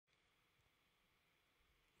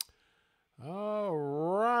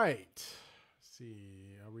right. Let's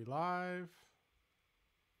see, are we live?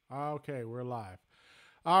 Okay, we're live.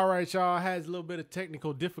 All right, y'all. I had a little bit of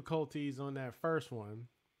technical difficulties on that first one.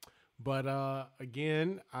 But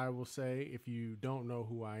again, I will say, if you don't know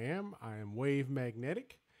who I am Wave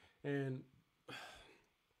Magnetik. And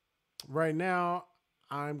right now,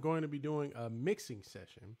 I'm going to be doing a mixing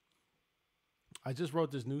session. I just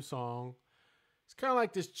wrote this new song. It's kind of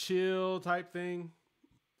like this chill type thing.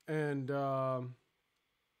 And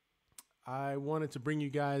I wanted to bring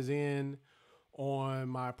you guys in on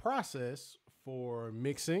my process for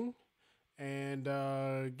mixing and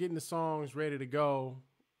getting the songs ready to go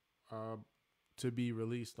to be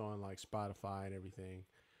released on like Spotify and everything.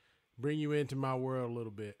 Bring you into my world a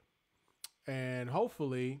little bit. And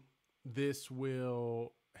hopefully this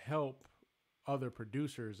will help other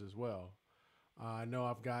producers as well. I know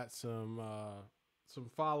I've got some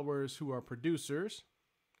followers who are producers,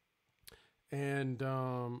 and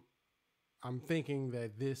I'm thinking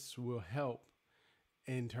that this will help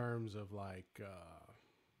in terms of like,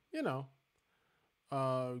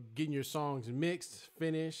 getting your songs mixed,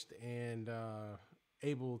 finished, and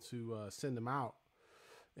able to send them out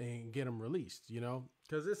and get them released,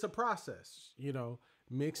 because it's a process.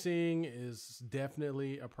 Mixing is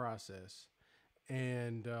definitely a process.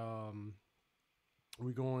 And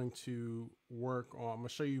we're going to work on, I'm going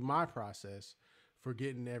to show you my process for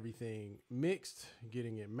getting everything mixed,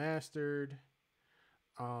 getting it mastered,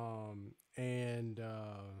 and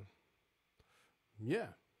yeah,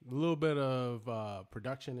 a little bit of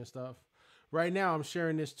production and stuff. Right now, I'm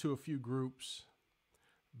sharing this to a few groups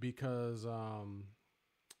because I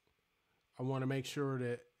want to make sure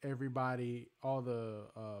that everybody, all the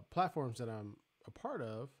platforms that I'm a part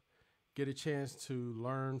of, get a chance to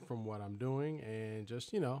learn from what I'm doing and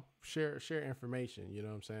just, share information. You know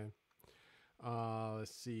what I'm saying?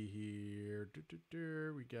 Let's see here.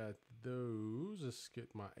 We got those. Let's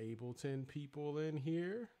get my Ableton people in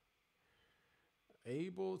here.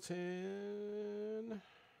 Ableton.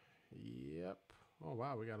 Yep. Oh,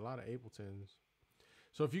 wow. We got a lot of Abletons.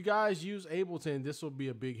 So if you guys use Ableton, this will be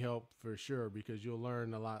a big help for sure, because you'll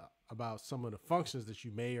learn a lot about some of the functions that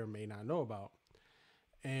you may or may not know about.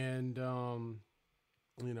 And,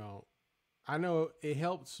 I know it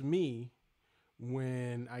helps me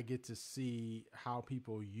when I get to see how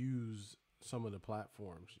people use some of the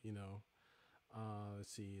platforms,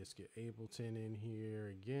 Let's see, let's get Ableton in here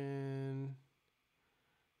again.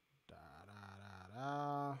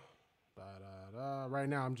 Right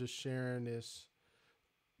now, I'm just sharing this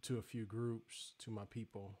to a few groups, to my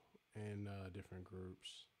people in different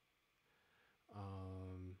groups.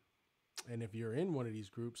 And if you're in one of these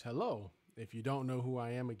groups, hello. If you don't know who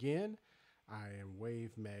I am, again, I am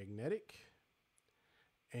Wave Magnetik.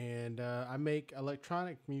 And I make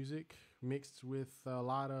electronic music mixed with a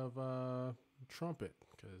lot of trumpet,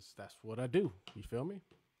 because that's what I do. You feel me?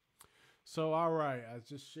 So, all right. I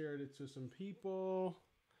just shared it to some people.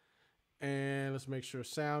 And let's make sure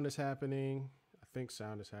sound is happening. I think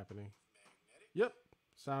sound is happening. Yep.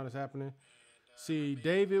 Sound is happening. See,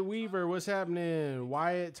 David Weaver, what's happening?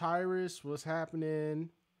 Wyatt Tyrus, what's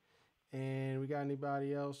happening? And we got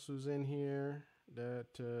anybody else who's in here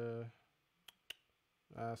that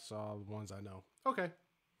that's all the ones I know. Okay,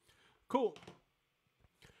 cool.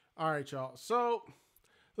 All right, y'all. So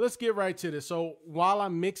let's get right to this. So while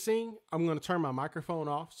I'm mixing, I'm going to turn my microphone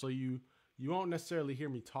off, so you won't necessarily hear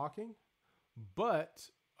me talking. But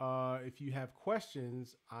if you have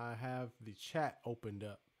questions, I have the chat opened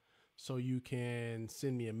up, so you can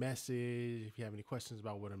send me a message if you have any questions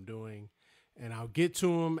about what I'm doing, and I'll get to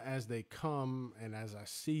them as they come and as I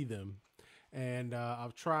see them. And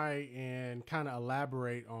I'll try and kind of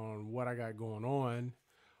elaborate on what I got going on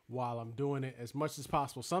while I'm doing it as much as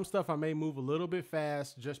possible. Some stuff I may move a little bit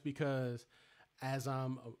fast, just because as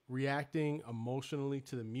I'm reacting emotionally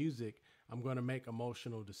to the music, I'm going to make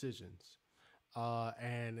emotional decisions.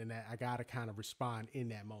 And I got to kind of respond in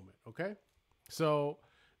that moment. Okay. So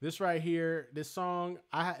this right here, this song,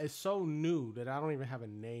 it's so new that I don't even have a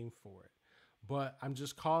name for it, but I'm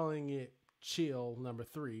just calling it Chill number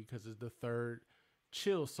 3, because it's the third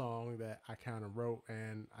chill song that I kind of wrote.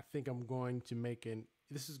 And I think I'm going to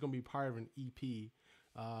this is going to be part of an EP.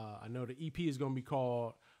 I know the EP is going to be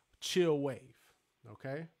called Chillwave.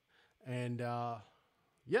 Okay. And,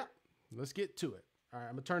 yeah, let's get to it. All right.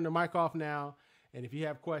 I'm gonna turn the mic off now. And if you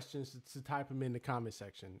have questions, to type them in the comment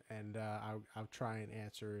section, and I'll try and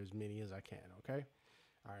answer as many as I can. Okay.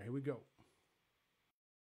 All right, here we go.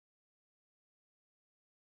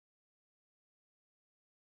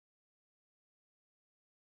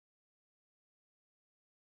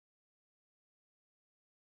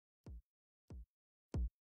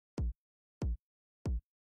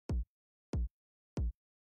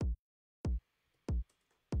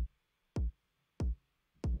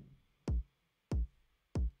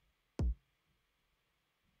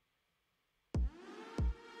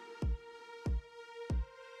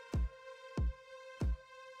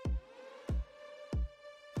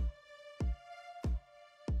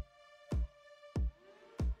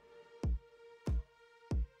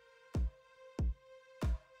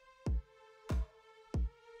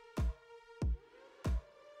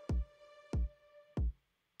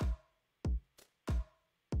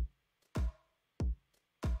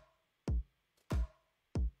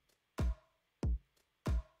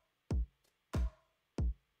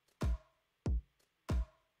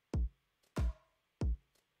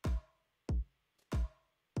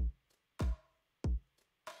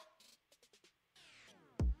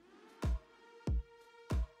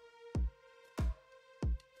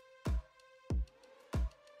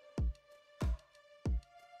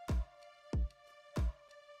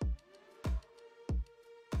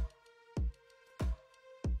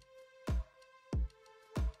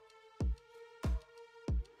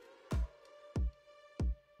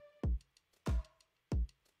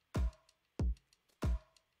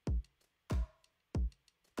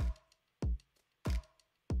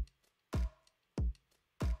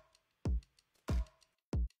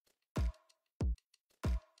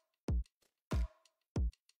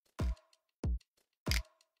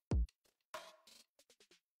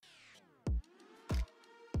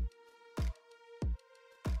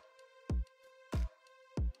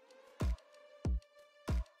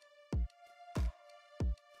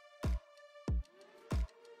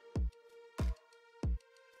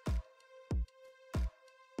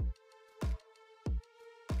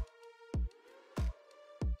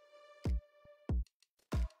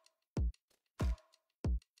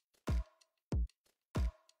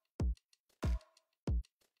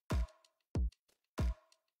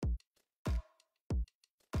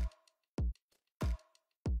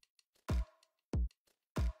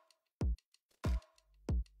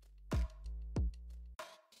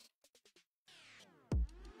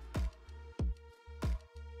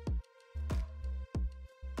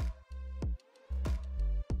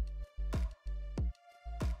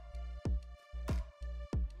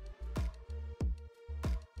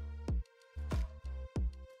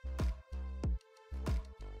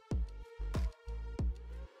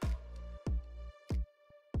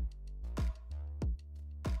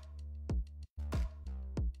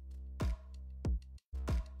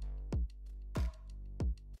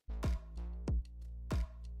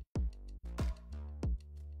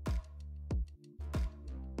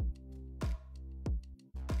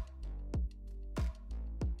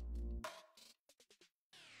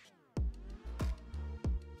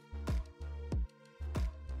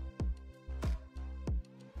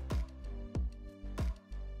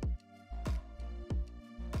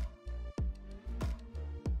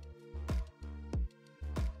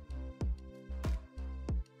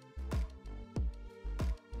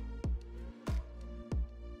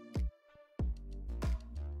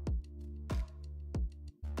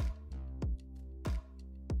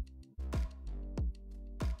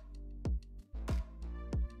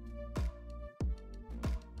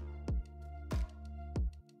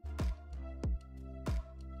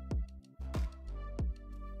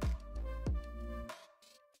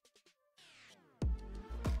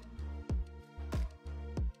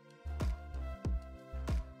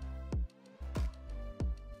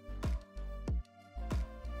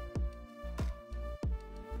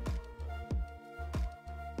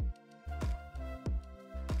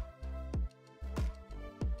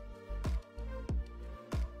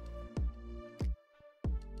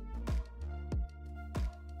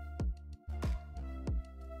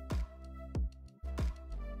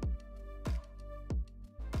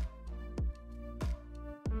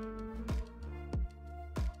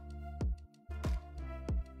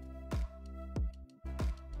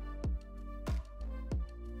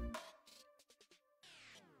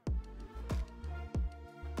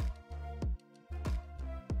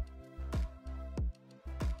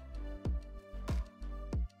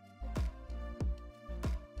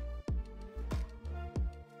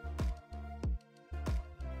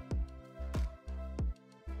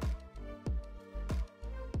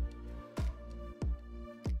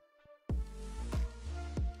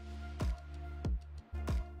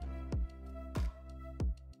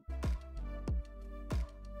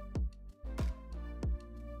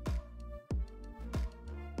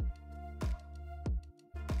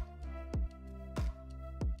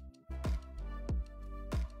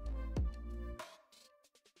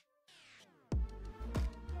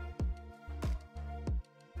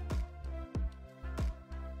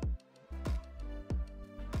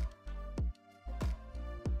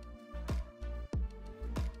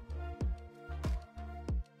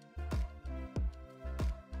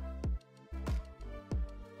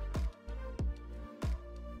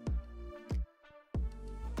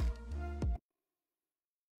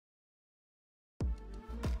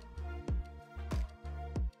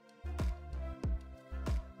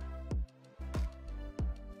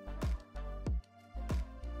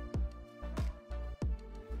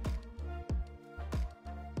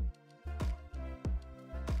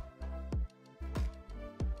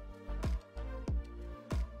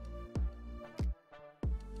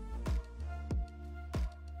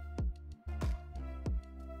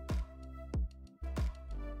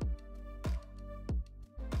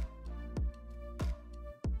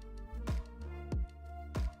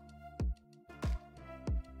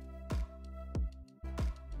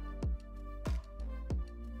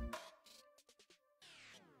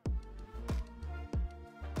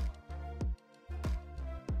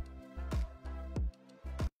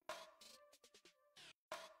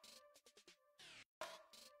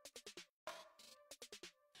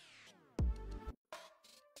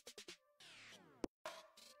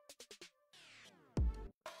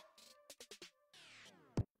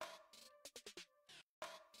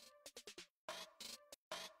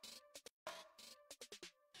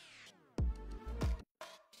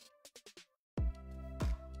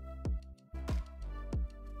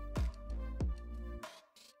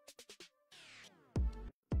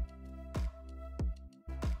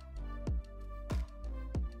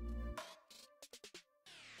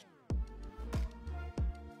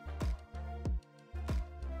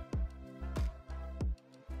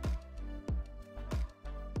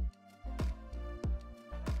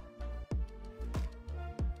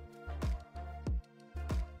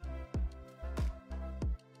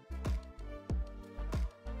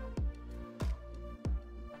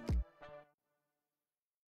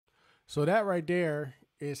 So that right there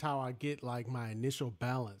is how I get like my initial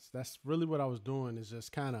balance. That's really what I was doing, is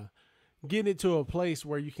just kind of getting it to a place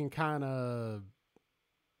where you can kind of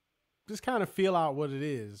just kind of feel out what it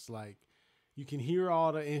is. Like you can hear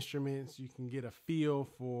all the instruments, you can get a feel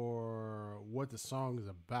for what the song is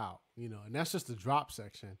about, you know, and that's just the drop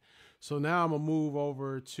section. So now I'm gonna move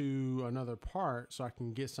over to another part so I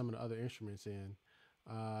can get some of the other instruments in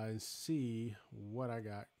and see what I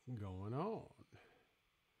got going on.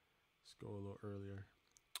 Let's go a little earlier.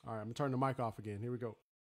 All right, I'm gonna turn the mic off again. Here we go.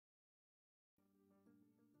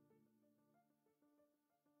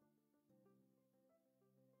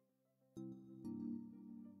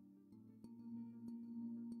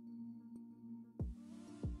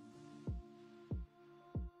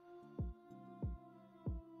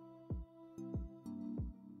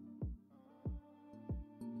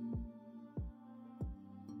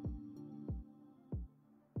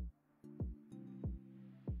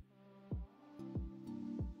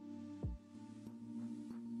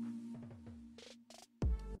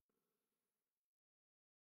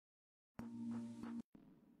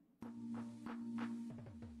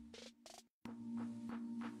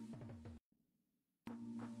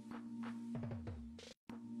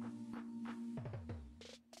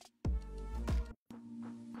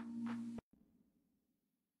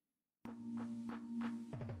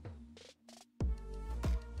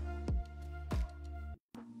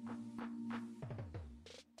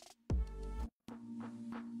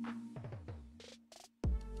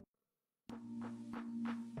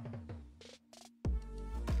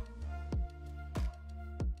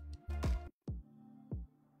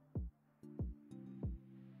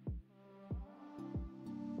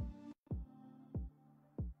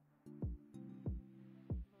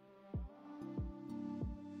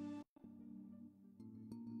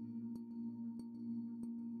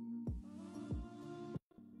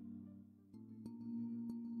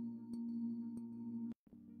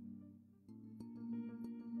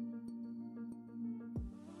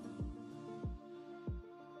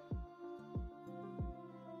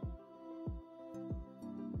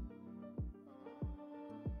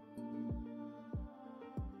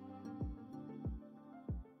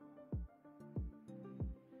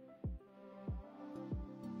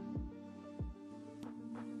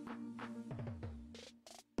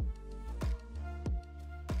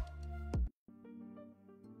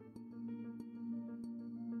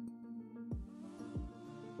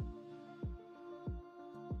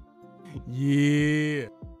 Yeah.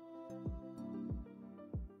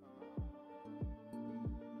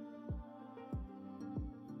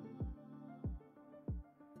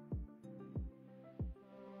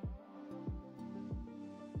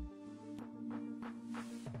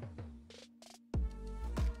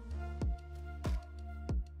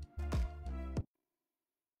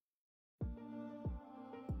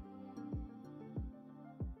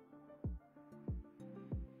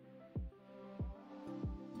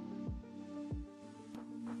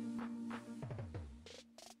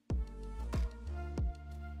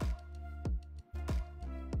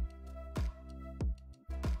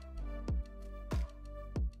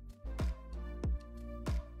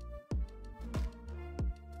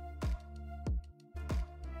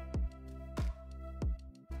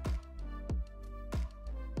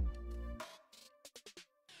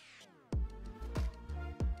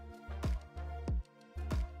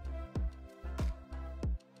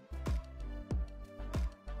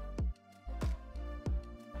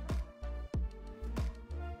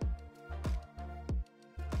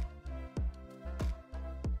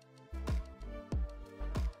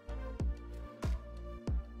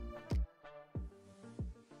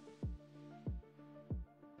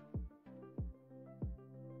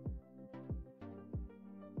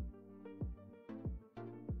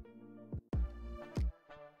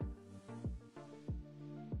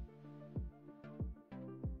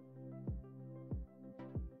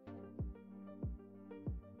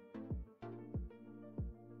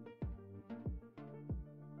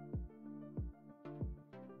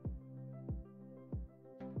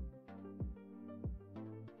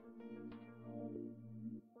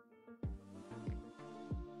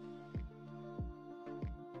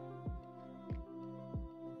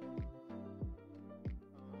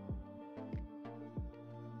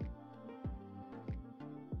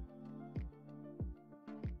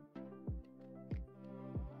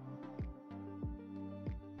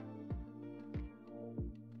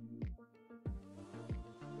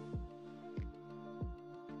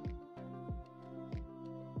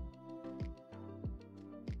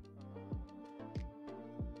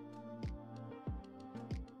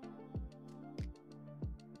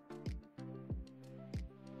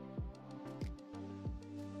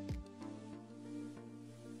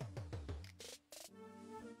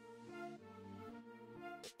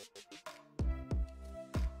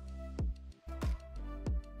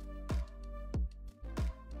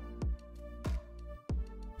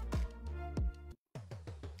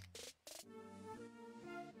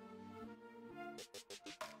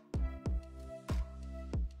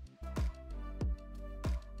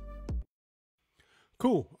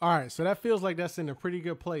 Cool. All right. So that feels like that's in a pretty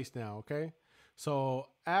good place now. Okay. So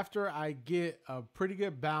after I get a pretty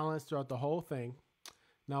good balance throughout the whole thing,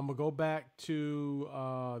 now I'm going to go back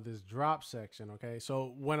to this drop section. Okay.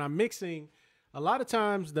 So when I'm mixing, a lot of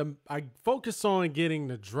times I focus on getting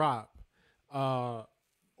the drop or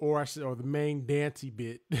the main dancey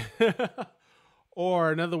bit.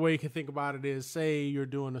 Or another way you can think about it is, say you're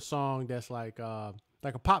doing a song that's like a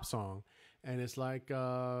pop song, and it's like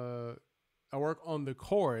I work on the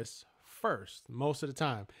chorus first most of the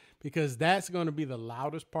time, because that's going to be the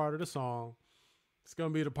loudest part of the song. It's going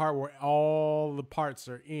to be the part where all the parts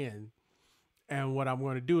are in. And what I'm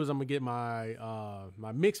going to do is I'm going to get my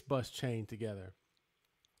my mix bus chain together.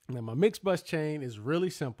 Now my mix bus chain is really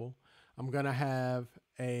simple. I'm going to have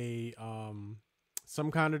a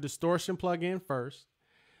some kind of distortion plug-in first.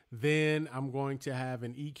 Then I'm going to have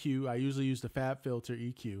an EQ. I usually use the FabFilter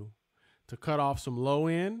EQ to cut off some low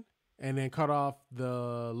end, and then cut off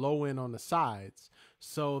the low end on the sides,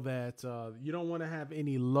 so that you don't want to have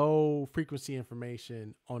any low frequency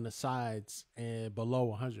information on the sides and below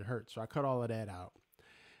 100 hertz. So I cut all of that out.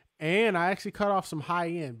 And I actually cut off some high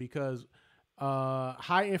end, because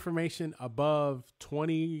high information above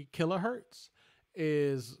 20 kilohertz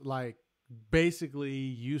is like basically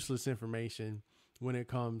useless information when it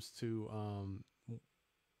comes to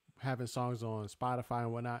having songs on Spotify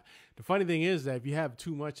and whatnot. The funny thing is that if you have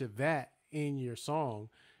too much of that in your song,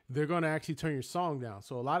 they're going to actually turn your song down.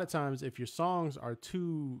 So a lot of times if your songs are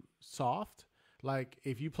too soft, like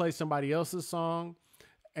if you play somebody else's song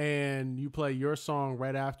and you play your song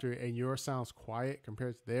right after and yours sounds quiet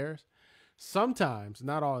compared to theirs, sometimes,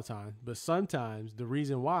 not all the time, but sometimes the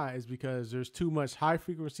reason why is because there's too much high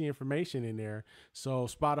frequency information in there. So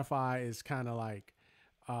Spotify is kind of like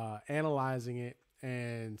analyzing it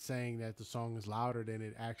and saying that the song is louder than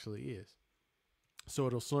it actually is. So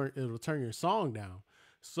it'll turn your song down.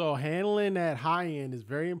 So handling that high end is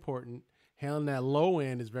very important. Handling that low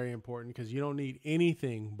end is very important, because you don't need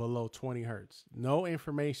anything below 20 hertz. No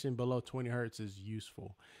information below 20 hertz is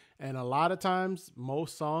useful. And a lot of times,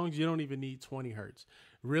 most songs, you don't even need 20 hertz.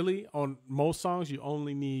 Really, on most songs, you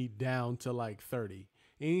only need down to like 30.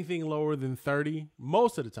 Anything lower than 30,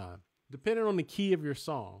 most of the time, depending on the key of your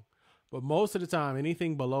song, but most of the time,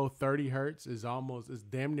 anything below 30 hertz is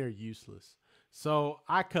damn near useless. So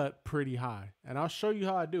I cut pretty high, and I'll show you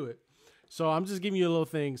how I do it. So I'm just giving you a little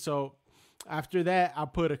thing. So after that, I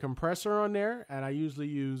put a compressor on there, and I usually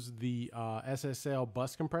use the SSL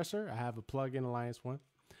bus compressor. I have a plug-in Alliance one.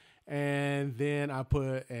 And then I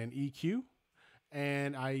put an EQ,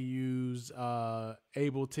 and I use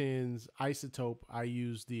Ableton's Isotope. I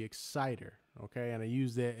use the exciter, okay? And I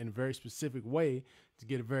use that in a very specific way to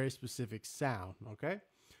get a very specific sound, okay?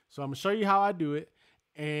 So I'm going to show you how I do it,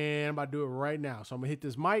 and I'm about to do it right now. So I'm going to hit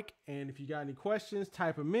this mic, and if you got any questions,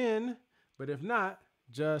 type them in. But if not,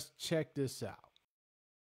 just check this out.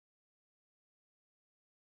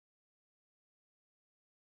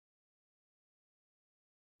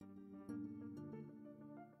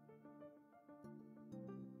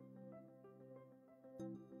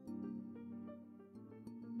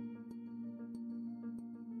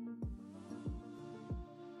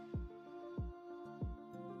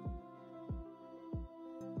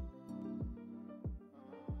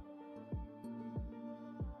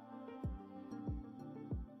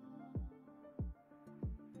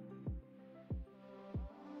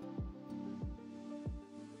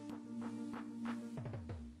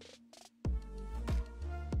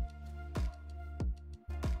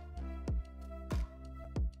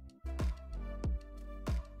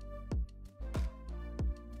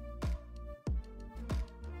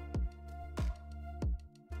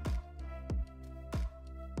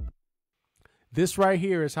 This right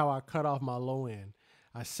here is how I cut off my low end.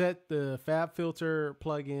 I set the FabFilter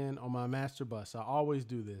plugin on my master bus. I always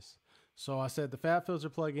do this. So I set the FabFilter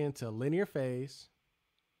plugin to linear phase.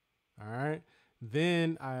 All right.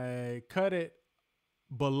 Then I cut it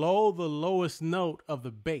below the lowest note of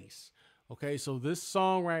the bass. Okay. So this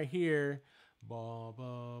song right here, ba,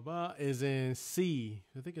 ba, ba, is in C.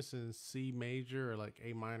 I think it's in C major or like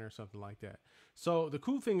A minor or something like that. So the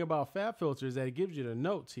cool thing about FabFilter is that it gives you the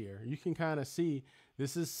notes here. You can kind of see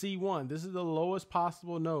this is C1. This is the lowest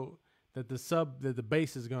possible note that the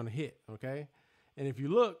bass is going to hit. Okay. And if you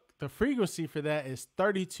look, the frequency for that is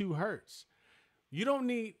 32 hertz. You don't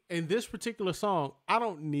need, in this particular song, I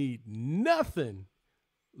don't need nothing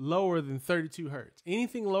lower than 32 hertz.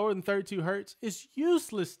 Anything lower than 32 hertz is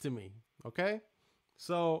useless to me. Okay.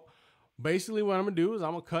 So basically what I'm gonna do is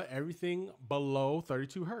I'm gonna cut everything below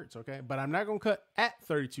 32 hertz, okay? But I'm not gonna cut at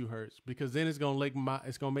 32 hertz because then it's gonna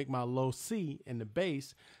make my low C in the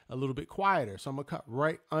bass a little bit quieter. So I'm gonna cut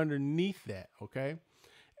right underneath that, okay?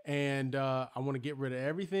 And I want to get rid of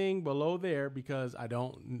everything below there because I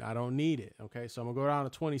don't need it, okay? So I'm gonna go down to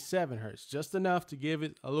 27 hertz, just enough to give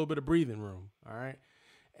it a little bit of breathing room, all right?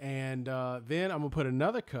 And then I'm gonna put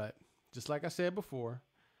another cut, just like I said before.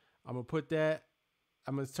 I'm gonna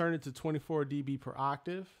turn it to 24 dB per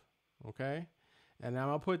octave, okay? And I'm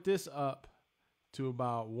gonna put this up to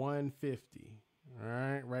about 150, all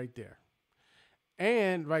right, right there.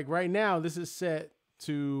 And like right now, this is set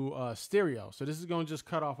to stereo. So this is gonna just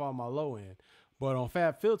cut off all my low end. But on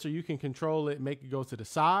FabFilter, you can control it, make it go to the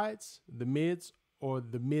sides, the mids, or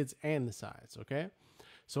the mids and the sides, okay?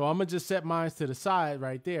 So I'm gonna just set mine to the side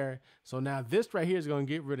right there. So now this right here is gonna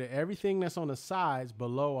get rid of everything that's on the sides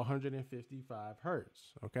below 155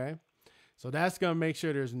 hertz, okay? So that's gonna make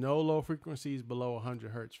sure there's no low frequencies below 100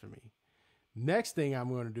 hertz for me. Next thing I'm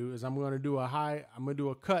gonna do is I'm gonna do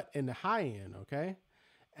a cut in the high end, okay?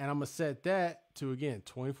 And I'm gonna set that to, again,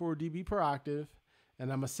 24 dB per octave. And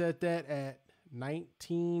I'm gonna set that at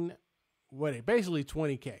basically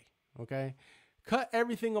 20K, okay? Cut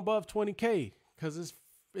everything above 20K because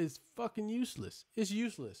it's fucking useless. It's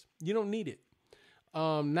useless. You don't need it.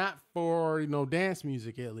 Not for, dance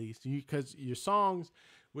music at least. Because your songs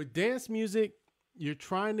with dance music, you're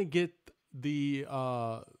trying to get the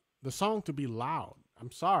song to be loud.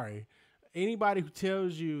 I'm sorry. Anybody who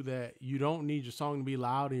tells you that you don't need your song to be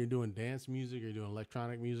loud and you're doing dance music or you're doing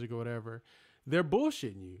electronic music or whatever, they're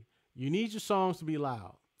bullshitting you. You need your songs to be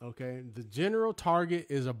loud, okay? The general target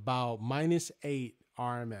is about -8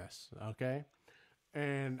 RMS, okay?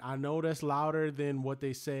 And I know that's louder than what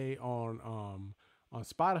they say on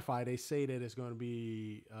Spotify. They say that it's going to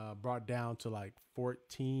be brought down to like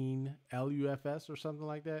 14 LUFS or something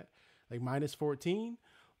like that, like -14.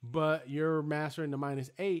 But you're mastering the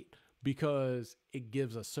 -8 because it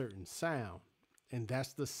gives a certain sound, and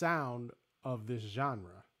that's the sound of this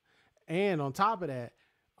genre. And on top of that,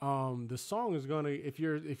 the song is gonna, if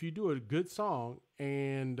you do a good song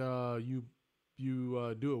and you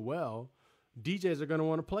do it well, DJs are gonna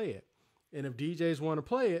want to play it. And if DJs want to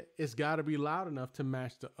play it, it's got to be loud enough to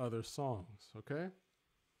match the other songs, okay?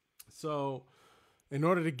 So in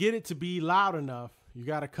order to get it to be loud enough, you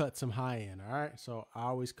got to cut some high end, all right? So I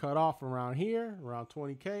always cut off around here, around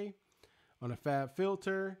 20K on a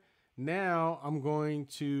FabFilter. Now I'm going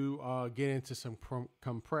to get into some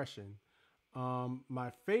compression.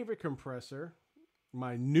 My favorite compressor,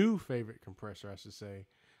 my new favorite compressor, I should say,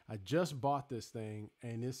 I just bought this thing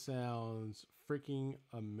and it sounds freaking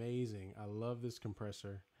amazing. I love this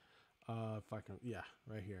compressor. If I can, yeah,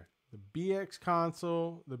 right here. The BX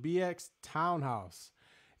console, the BX Townhouse.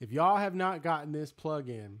 If y'all have not gotten this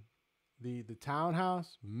plugin, the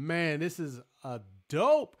Townhouse, man, this is a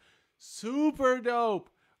dope, super dope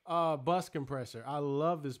bus compressor. I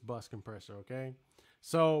love this bus compressor, okay?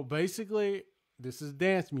 So basically, this is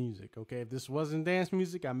dance music, okay? If this wasn't dance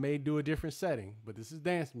music, I may do a different setting, but this is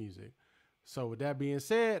dance music. So with that being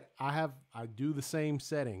said, I do the same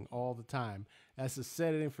setting all the time. That's a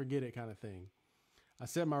set it and forget it kind of thing. I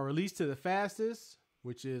set my release to the fastest,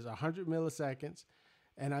 which is 100 milliseconds,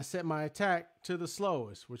 and I set my attack to the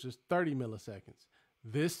slowest, which is 30 milliseconds.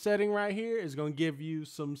 This setting right here is going to give you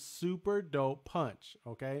some super dope punch,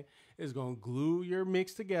 okay? It's going to glue your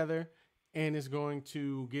mix together, and it's going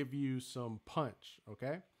to give you some punch,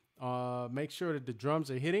 okay? Make sure that the drums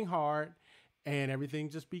are hitting hard and everything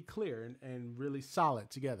just be clear and really solid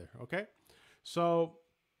together, okay? So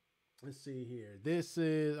let's see here.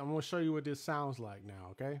 I'm going to show you what this sounds like now,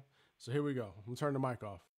 okay? So here we go. I'm going to turn the mic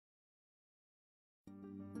off.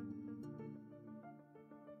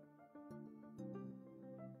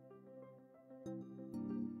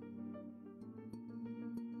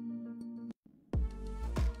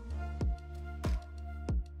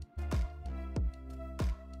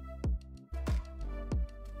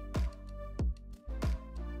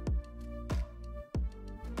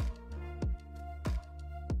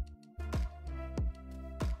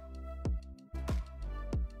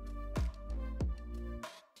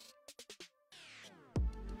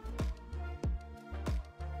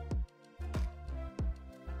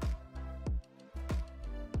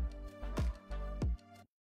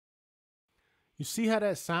 You see how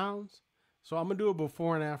that sounds? So I'm going to do a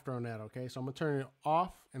before and after on that, okay? So I'm going to turn it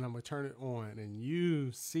off and I'm going to turn it on, and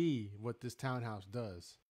you see what this Townhouse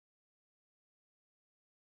does.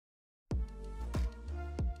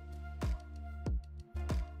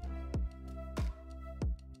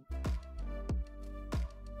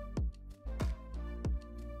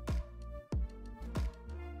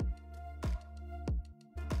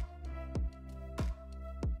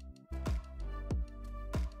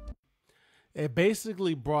 it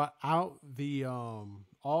basically brought out the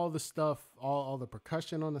all the stuff, all the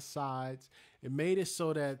percussion on the sides. It made it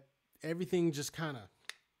so that everything just kind of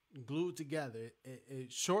glued together.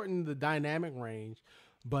 It shortened the dynamic range,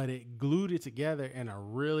 but it glued it together in a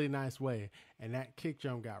really nice way. And that kick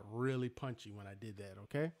drum got really punchy when I did that,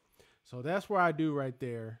 okay? So that's where I do right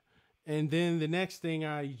there. And then the next thing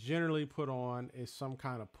I generally put on is some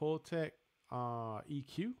kind of Pultec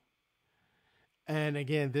EQ. And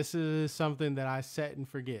again, this is something that I set and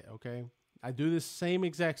forget, okay? I do this same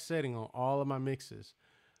exact setting on all of my mixes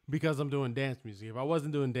because I'm doing dance music. If I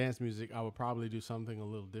wasn't doing dance music, I would probably do something a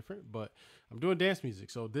little different, but I'm doing dance music.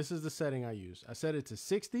 So this is the setting I use. I set it to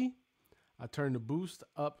 60. I turn the boost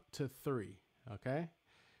up to 3, okay?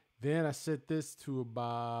 Then I set this to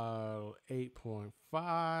about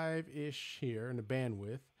 8.5-ish here in the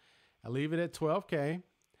bandwidth. I leave it at 12K.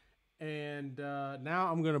 And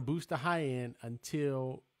now I'm going to boost the high end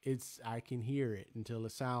until I can hear it, until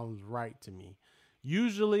it sounds right to me.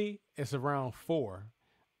 Usually it's around 4.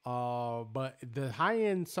 But the high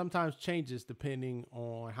end sometimes changes depending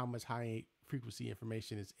on how much high frequency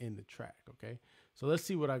information is in the track, okay? So let's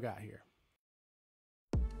see what I got here.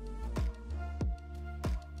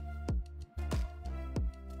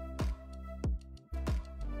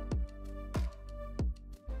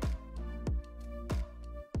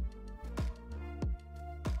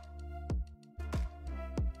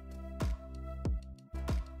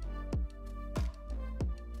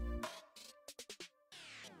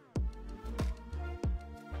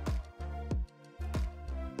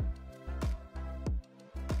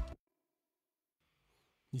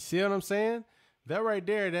 You see what I'm saying? That right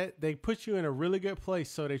there, that they put you in a really good place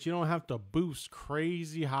so that you don't have to boost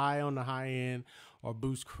crazy high on the high end or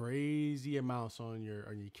boost crazy amounts on your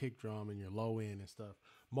kick drum and your low end and stuff.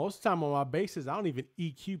 Most of the time on my basses, I don't even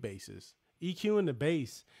EQ basses. EQing the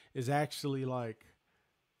bass is actually like,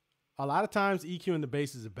 a lot of times EQing the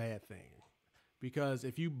bass is a bad thing, because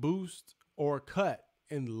if you boost or cut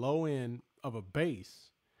in the low end of a bass,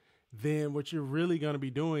 then what you're really going to be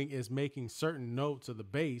doing is making certain notes of the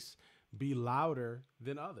bass be louder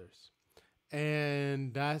than others.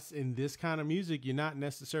 And that's, in this kind of music, you're not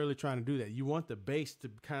necessarily trying to do that. You want the bass to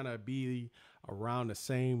kind of be around the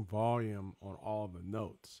same volume on all the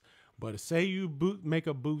notes. But say you make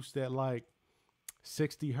a boost at like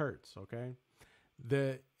 60 hertz, okay?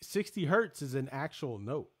 The 60 hertz is an actual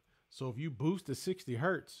note. So if you boost to 60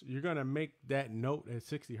 hertz, you're going to make that note at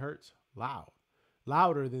 60 hertz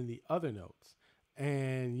louder than the other notes.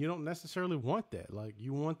 And you don't necessarily want that. Like,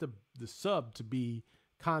 you want the sub to be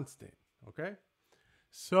constant, okay?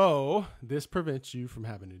 So this prevents you from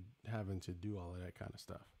having to do all of that kind of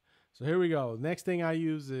stuff. So here we go. Next thing I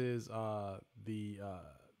use is the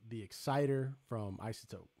exciter from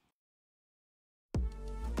Isotope.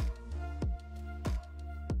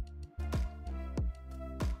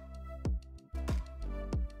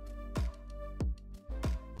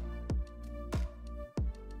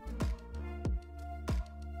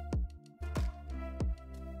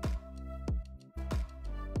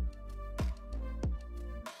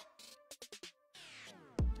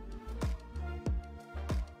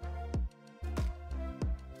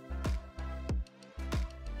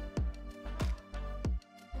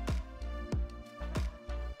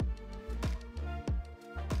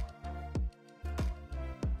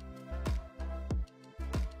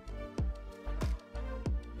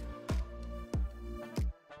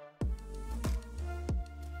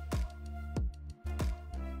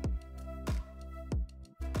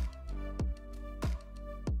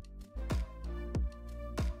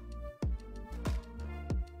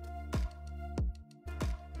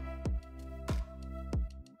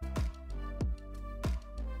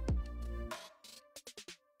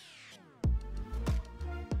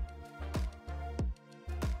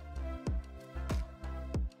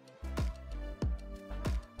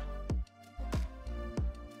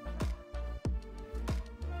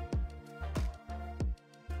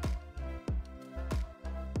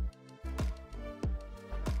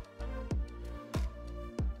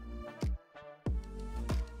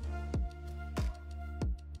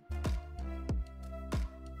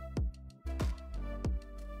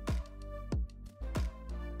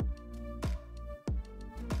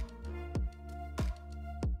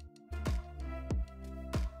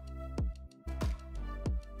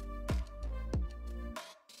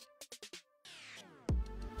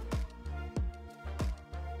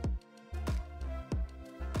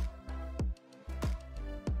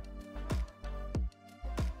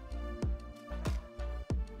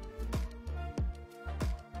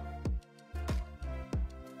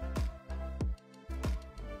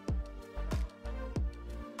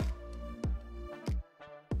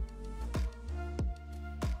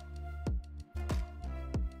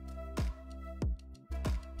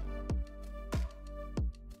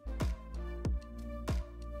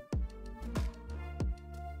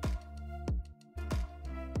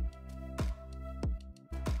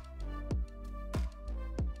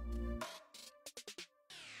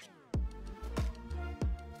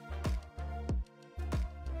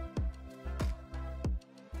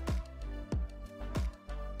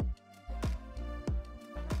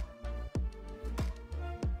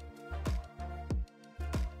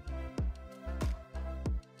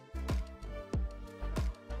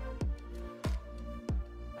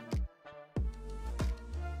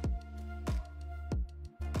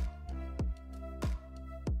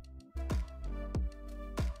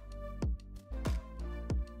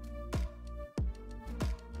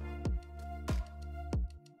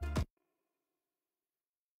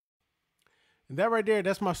 And that right there,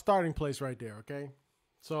 that's my starting place right there, okay?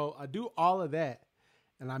 So I do all of that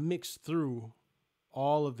and I mix through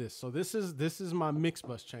all of this. So this is my mix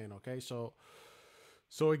bus chain, okay? So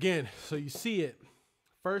again, so you see it.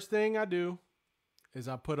 First thing I do is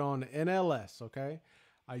I put on the NLS, okay?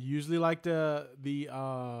 I usually like the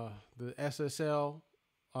SSL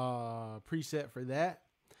preset for that.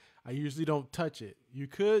 I usually don't touch it. You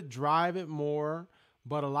could drive it more,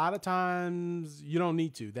 but a lot of times you don't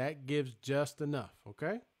need to. That gives just enough,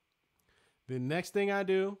 okay? The next thing I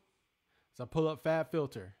do is I pull up Fab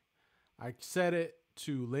Filter. I set it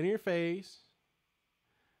to linear phase.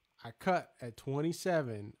 I cut at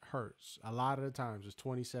 27 hertz. A lot of the times it's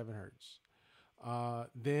 27 hertz.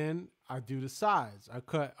 Then I do the sides. I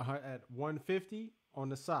cut at 150 on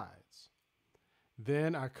the sides.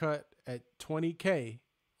 Then I cut at 20K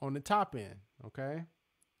on the top end, okay?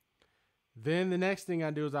 Then the next thing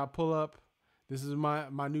I do is I pull up, this is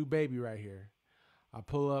my new baby right here. I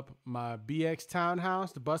pull up my BX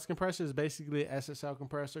Townhouse. The bus compressor is basically an SSL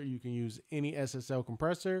compressor. You can use any SSL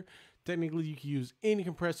compressor. Technically, you can use any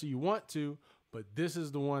compressor you want to, but this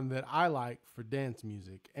is the one that I like for dance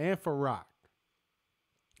music and for rock,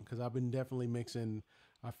 because I've been definitely mixing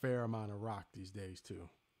a fair amount of rock these days too.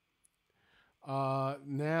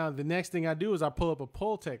 Now the next thing I do is I pull up a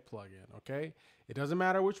Pultec plugin, okay? It doesn't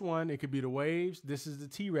matter which one. It could be the Waves. This is the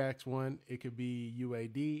T-Rex one. It could be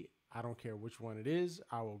UAD. I don't care which one it is.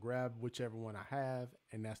 I will grab whichever one I have,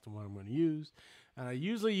 and that's the one I'm going to use. And I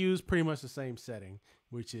usually use pretty much the same setting,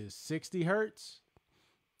 which is 60 hertz.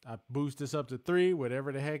 I boost this up to 3,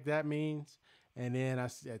 whatever the heck that means. And then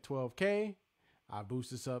at 12K, I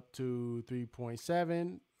boost this up to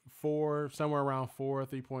 3.7, 4, somewhere around 4,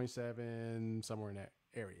 3.7, somewhere in that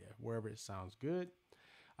area, wherever it sounds good.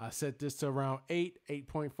 I set this to around 8,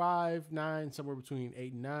 8.5, 9, somewhere between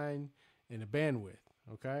 8 and 9 in the bandwidth,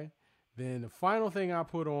 okay? Then the final thing I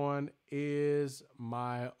put on is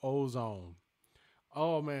my ozone.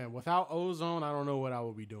 Oh man, without ozone, I don't know what I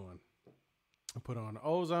would be doing. I put on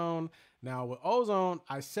ozone. Now with ozone,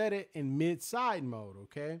 I set it in mid-side mode,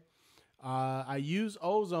 okay? I use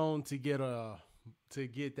ozone to get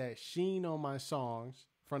that sheen on my songs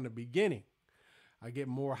from the beginning. I get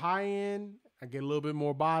more high end, I get a little bit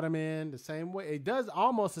more bottom end, the same way. It does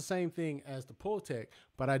almost the same thing as the Pultec,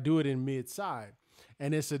 but I do it in mid-side.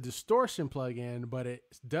 And it's a distortion plugin, but it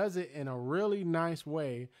does it in a really nice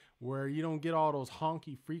way where you don't get all those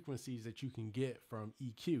honky frequencies that you can get from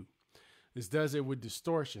EQ. This does it with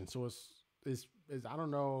distortion. So it's I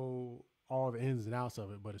don't know all the ins and outs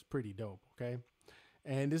of it, but it's pretty dope, okay?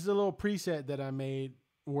 And this is a little preset that I made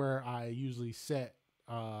where I usually set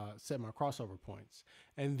my crossover points.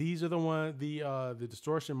 And these are the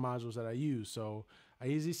distortion modules that I use. So I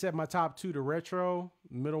usually set my top 2 to retro,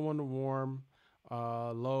 middle one to warm,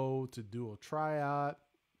 low to dual triad,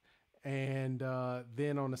 and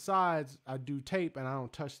then on the sides I do tape, and I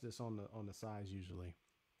don't touch this on the sides usually.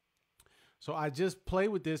 So I just play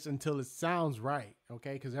with this until it sounds right,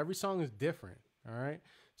 okay? Because every song is different, all right?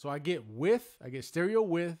 So I get width, I get stereo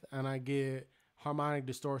width, and I get harmonic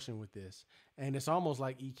distortion with this, and it's almost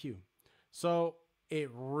like EQ. So it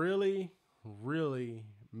really, really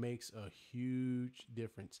makes a huge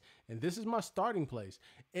difference. And this is my starting place.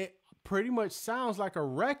 It pretty much sounds like a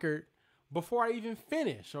record before I even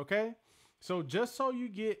finish, okay? So just so you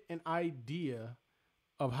get an idea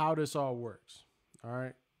of how this all works, all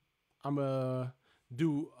right? I'm gonna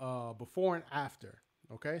do before and after,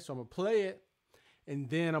 okay? So I'm gonna play it, and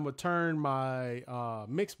then I'm gonna turn my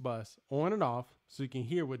mix bus on and off so you can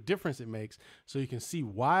hear what difference it makes, so you can see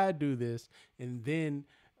why I do this, and then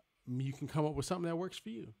you can come up with something that works for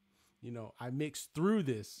you. You know, I mix through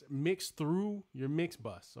this. Mix through your mix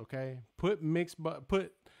bus, okay? Put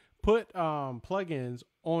plugins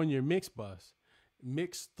on your mix bus.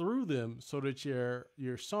 Mix through them so that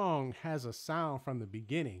your song has a sound from the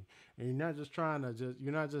beginning, and you're not just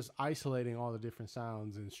you're not just isolating all the different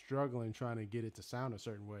sounds and struggling trying to get it to sound a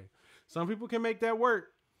certain way. Some people can make that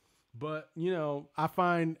work, but you know, I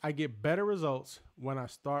find I get better results when I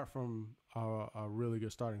start from a really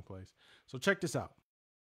good starting place. So check this out.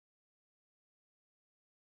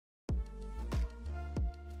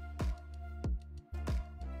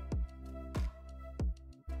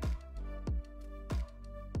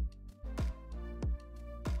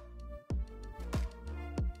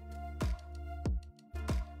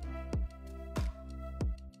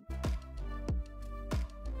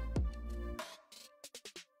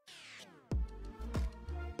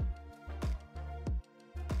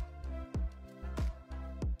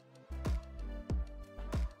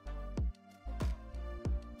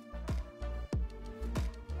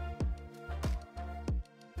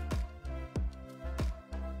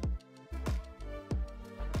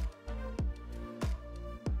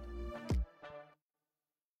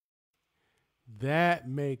 That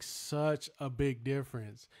makes such a big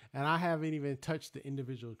difference. And I haven't even touched the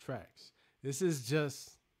individual tracks. This is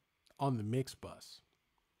just on the mix bus.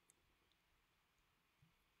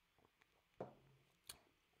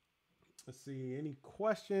 Let's see, any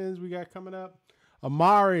questions we got coming up?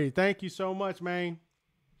 Amari, thank you so much, man.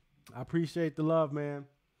 I appreciate the love, man.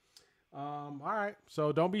 All right,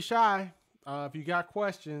 so don't be shy. If you got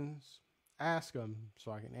questions, ask them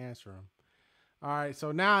so I can answer them. All right,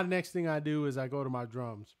 so now the next thing I do is I go to my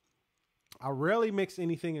drums. I rarely mix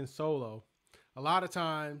anything in solo. A lot of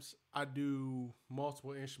times I do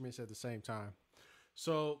multiple instruments at the same time.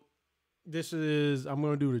 So I'm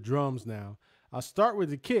going to do the drums now. I'll start with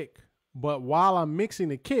the kick, but while I'm mixing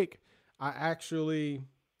the kick, I actually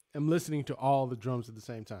am listening to all the drums at the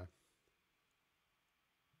same time.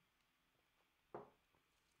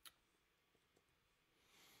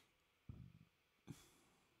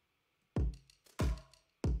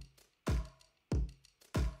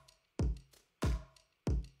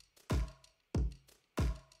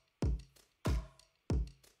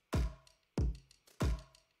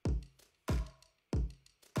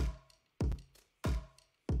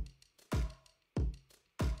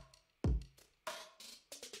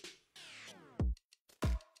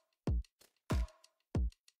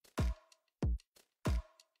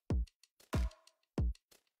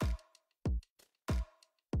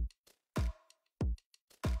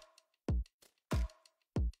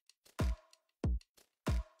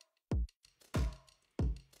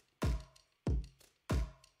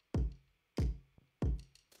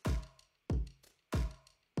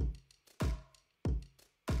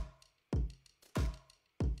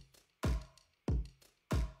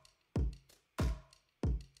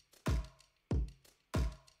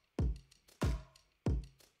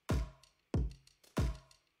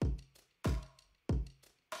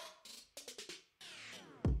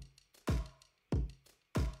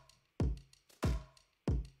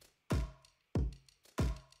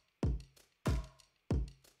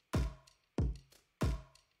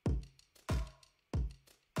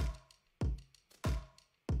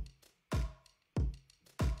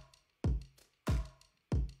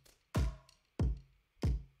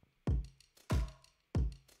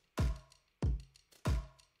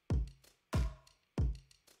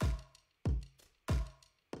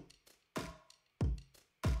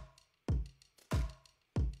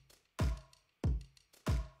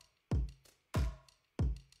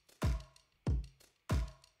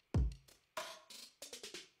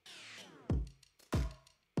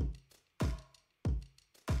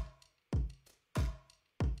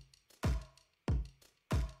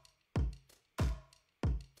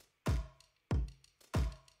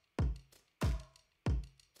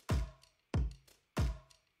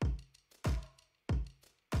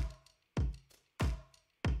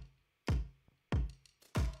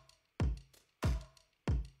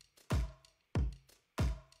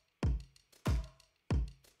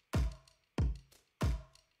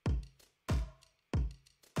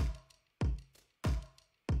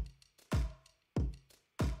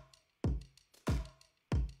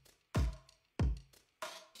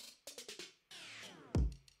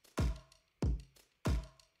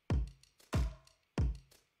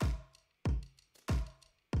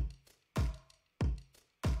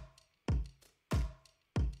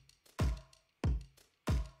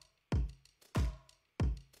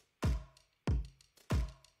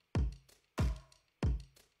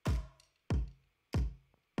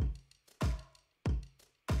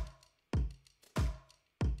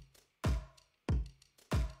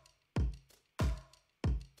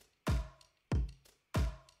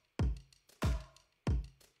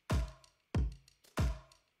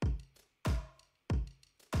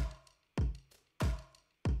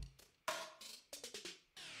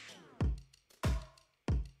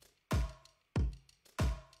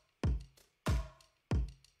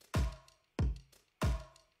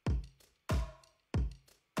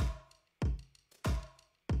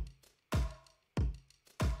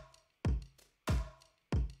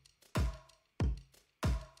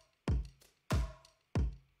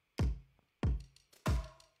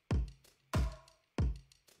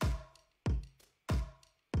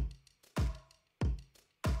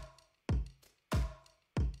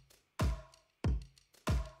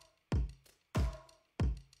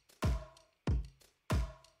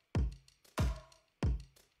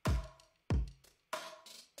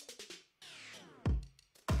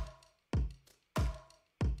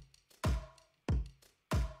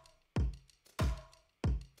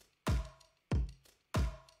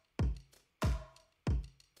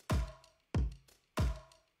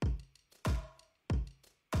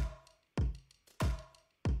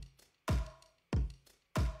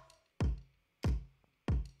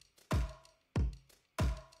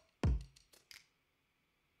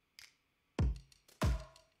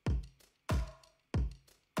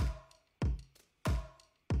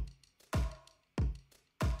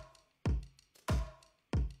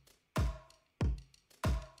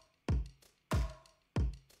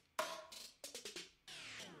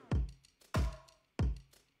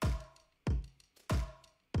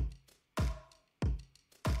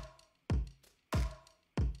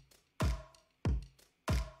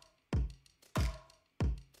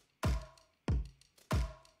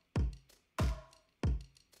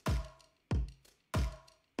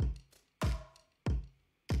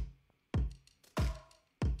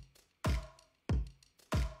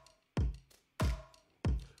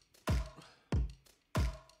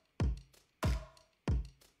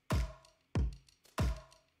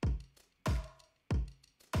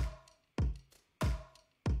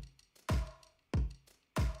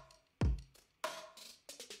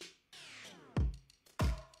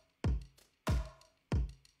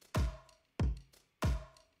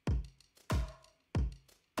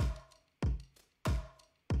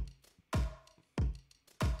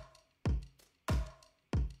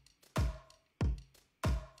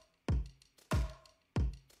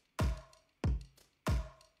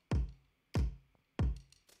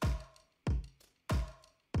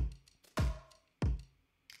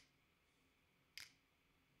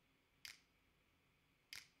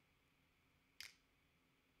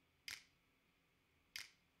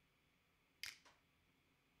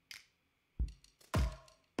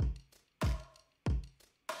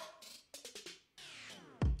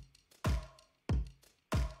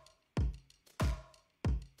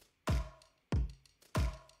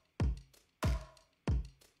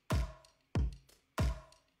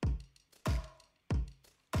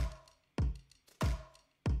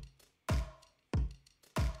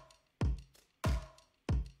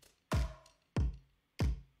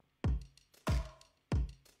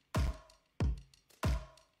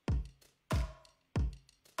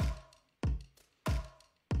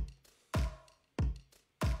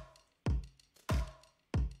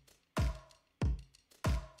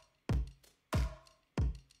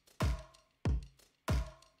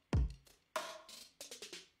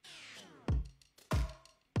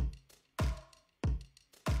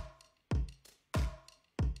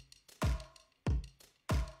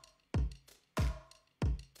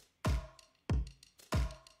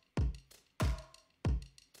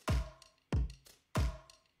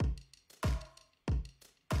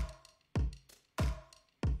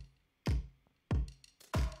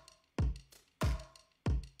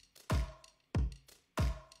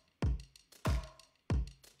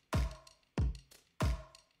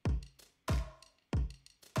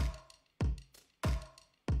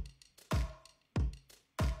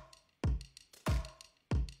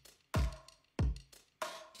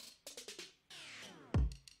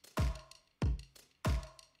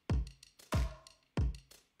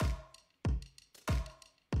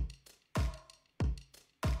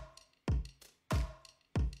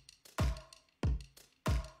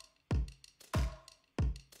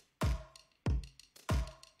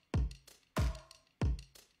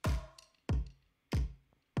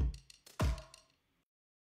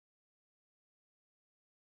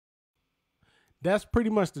 that's pretty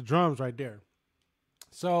much the drums right there.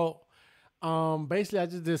 So basically I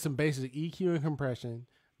just did some basic EQ and compression.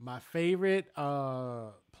 My favorite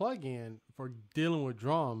plugin for dealing with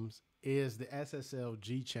drums is the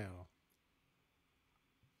SSLG channel.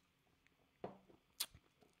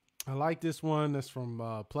 I like this one. That's from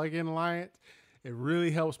Plugin Alliance. It really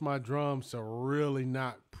helps my drums to really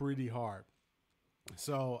knock pretty hard.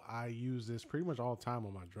 So I use this pretty much all the time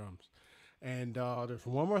on my drums. And there's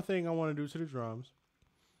one more thing I want to do to the drums.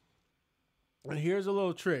 And here's a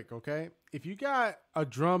little trick, okay? If you got a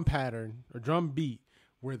drum pattern or drum beat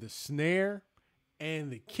where the snare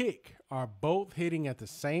and the kick are both hitting at the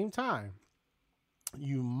same time,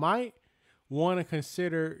 you might want to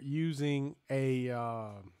consider using a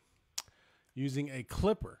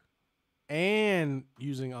clipper and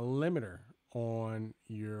using a limiter on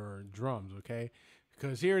your drums, okay?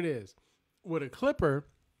 Because here it is. With a clipper,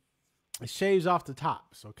 it shaves off the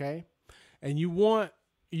tops, okay? And you want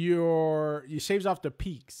it shaves off the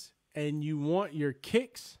peaks, and you want your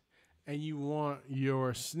kicks and you want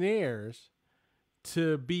your snares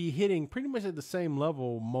to be hitting pretty much at the same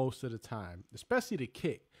level most of the time, especially the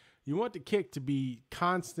kick. You want the kick to be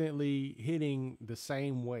constantly hitting the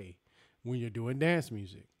same way when you're doing dance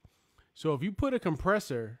music. So if you put a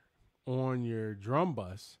compressor on your drum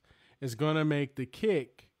bus, it's going to make the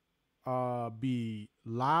kick be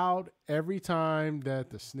loud every time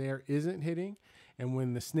that the snare isn't hitting. And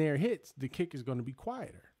when the snare hits, the kick is going to be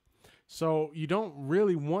quieter. So you don't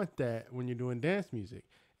really want that when you're doing dance music.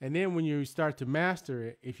 And then when you start to master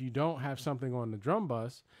it, if you don't have something on the drum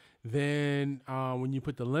bus, then when you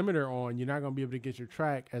put the limiter on, you're not going to be able to get your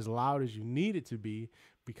track as loud as you need it to be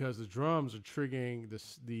because the drums are triggering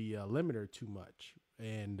the limiter too much.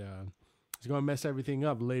 And it's going to mess everything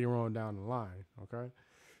up later on down the line, okay?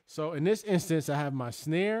 So in this instance, I have my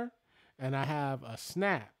snare and I have a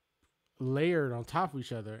snap layered on top of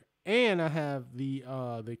each other, and I have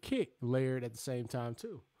the kick layered at the same time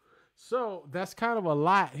too. So that's kind of a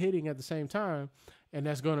lot hitting at the same time, and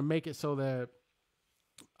that's going to make it so that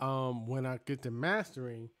when I get to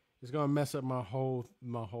mastering, it's going to mess up my whole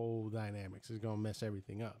dynamics. It's going to mess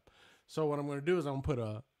everything up. So what I'm going to do is I'm going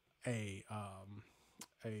to put a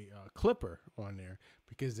clipper on there,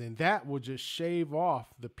 because then that will just shave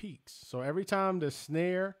off the peaks. So every time the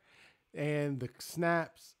snare and the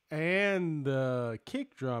snaps and the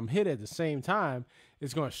kick drum hit at the same time,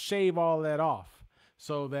 it's going to shave all that off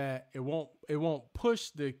so that it won't push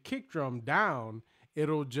the kick drum down.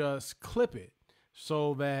 It'll just clip it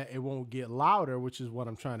so that it won't get louder, which is what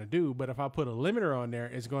I'm trying to do. But if I put a limiter on there,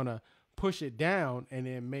 it's going to push it down and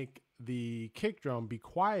then make the kick drum be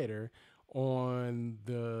quieter on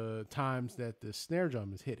the times that the snare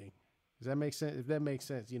drum is hitting. Does that make sense? If that makes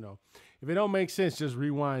sense, you know. If it don't make sense, just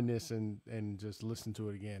rewind this and just listen to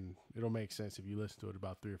it again. It'll make sense if you listen to it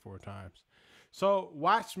about 3 or 4 times. So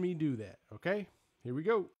watch me do that, okay? Here we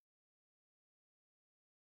go.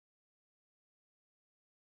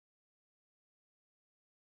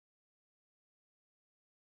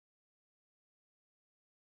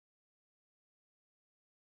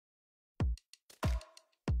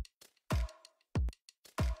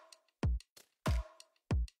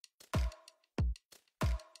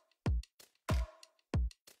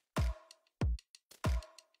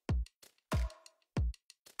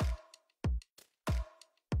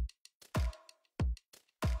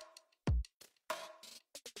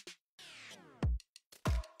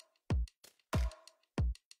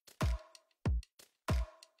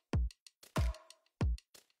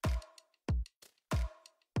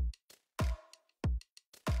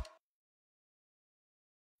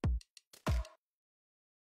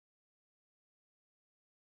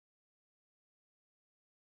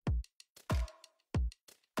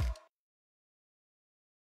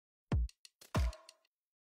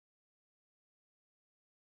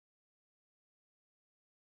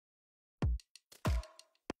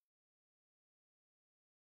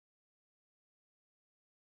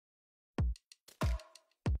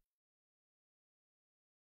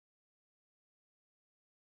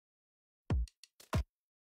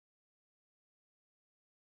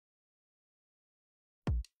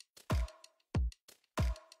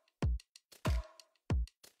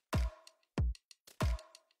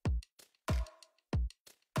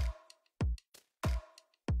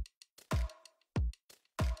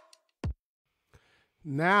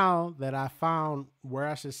 Now that I found where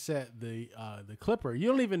I should set the clipper, you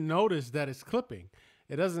don't even notice that it's clipping.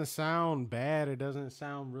 It doesn't sound bad. It doesn't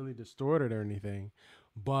sound really distorted or anything,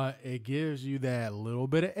 but it gives you that little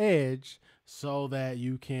bit of edge so that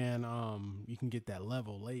you can get that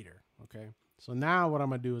level later. Okay. So now what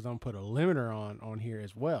I'm gonna do is I'm gonna put a limiter on here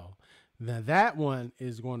as well. Now that one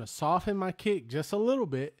is going to soften my kick just a little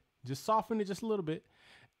bit, just soften it just a little bit,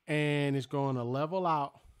 and it's going to level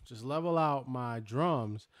out, just level out my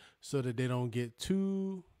drums so that they don't get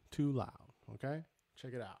too loud. Okay,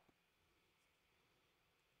 check it out.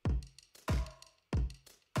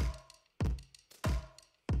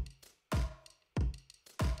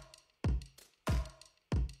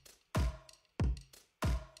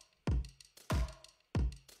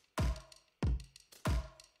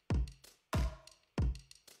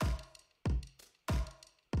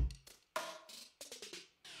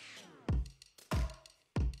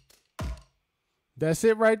 That's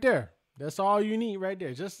it right there. That's all you need right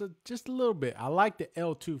there. Just a little bit. I like the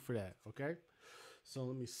L2 for that. Okay. So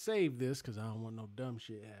let me save this because I don't want no dumb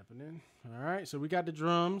shit happening. All right. So we got the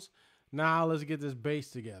drums. Now let's get this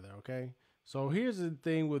bass together. Okay. So here's the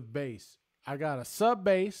thing with bass. I got a sub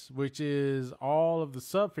bass, which is all of the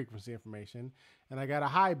sub frequency information, and I got a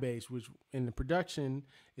high bass, which in the production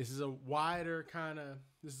this is a wider kind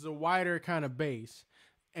of bass,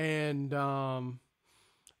 and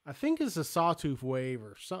I think it's a sawtooth wave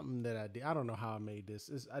or something that I did. I don't know how I made this.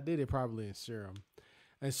 I did it probably in Serum.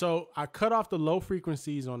 And so I cut off the low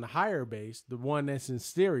frequencies on the higher bass, the one that's in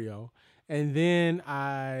stereo, and then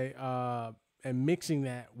I am mixing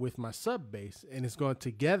that with my sub bass, and it's going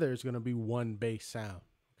together. It's going to be one bass sound,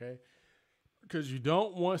 okay? Because you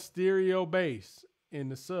don't want stereo bass in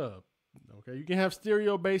the sub, okay? You can have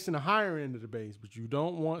stereo bass in the higher end of the bass, but you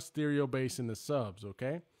don't want stereo bass in the subs,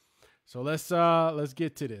 okay? So let's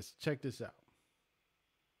get to this. Check this out.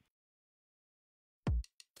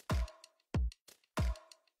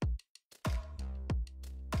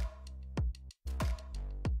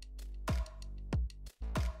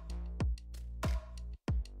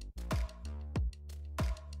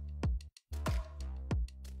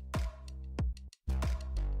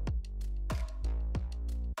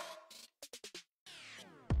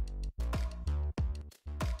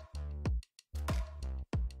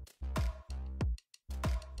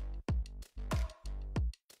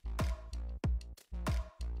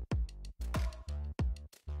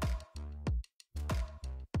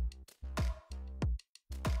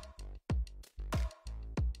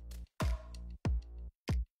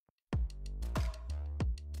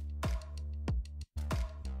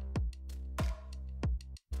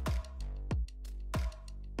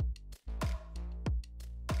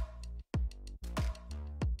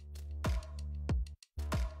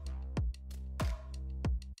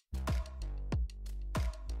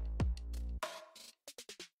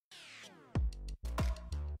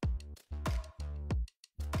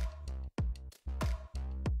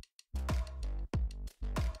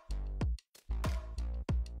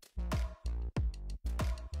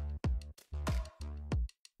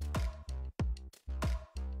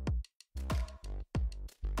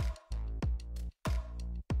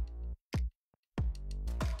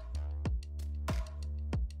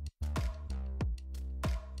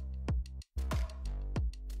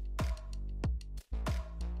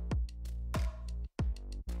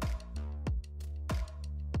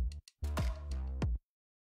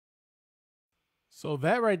 So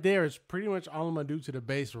that right there is pretty much all I'm going to do to the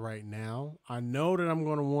bass right now. I know that I'm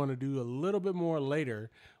going to want to do a little bit more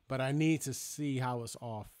later, but I need to see how it's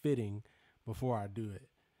all fitting before I do it.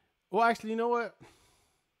 Well, actually, you know what?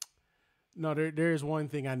 No, there is one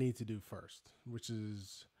thing I need to do first, which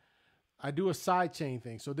is I do a side chain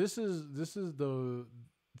thing. So this is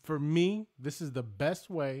for me, this is the best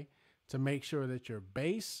way to make sure that your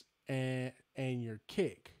bass and your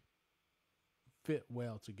kick fit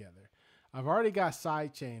well together. I've already got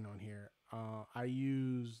sidechain on here. I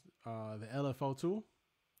use the LFO tool.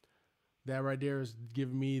 That right there is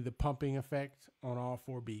giving me the pumping effect on all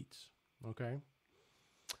 4 beats, okay?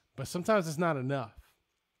 But sometimes it's not enough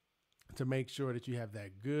to make sure that you have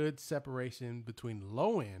that good separation between the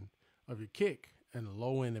low end of your kick and the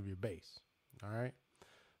low end of your bass, all right?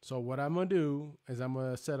 So what I'm going to do is I'm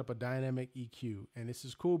going to set up a dynamic EQ. And this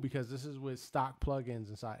is cool because this is with stock plugins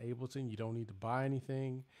inside Ableton. You don't need to buy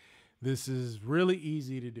anything. This is really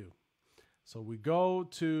easy to do. So we go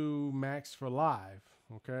to Max for Live,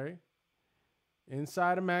 okay?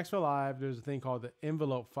 Inside of Max for Live, there's a thing called the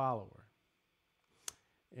envelope follower.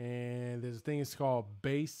 And there's a thing it's called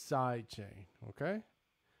bass sidechain, okay?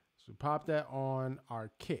 So we pop that on our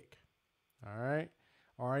kick, all right?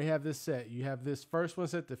 I already have this set. You have this first one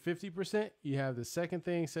set to 50%. You have the second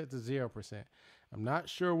thing set to 0%. I'm not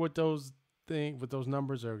sure what those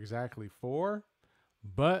numbers are exactly for,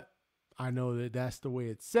 but I know that that's the way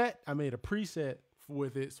it's set. I made a preset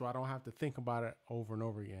with it so I don't have to think about it over and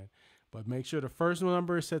over again. But make sure the first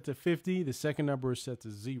number is set to 50. The second number is set to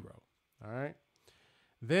 0. All right.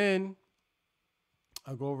 Then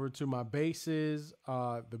I'll go over to my basses.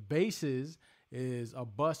 The basses is a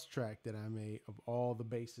bus track that I made of all the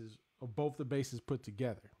basses, of both the basses put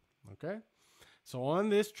together. Okay. So on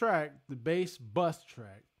this track, the bass bus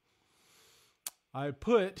track, I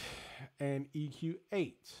put an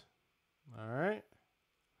EQ8. All right.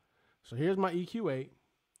 So here's my EQ8.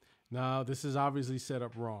 Now this is obviously set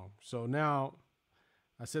up wrong. So now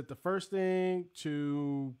I set the first thing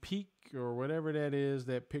to peak or whatever that is,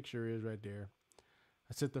 that picture is right there.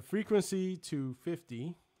 I set the frequency to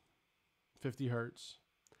 50 hertz.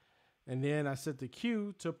 And then I set the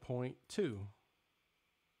Q to 0.2.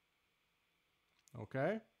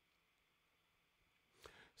 Okay.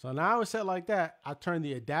 So now it's set like that. I turn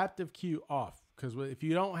the adaptive Q off, because if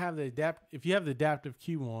you don't have the adaptive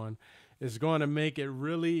Q on, it's going to make it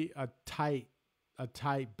really a tight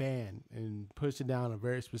band and push it down a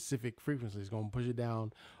very specific frequency. It's going to push it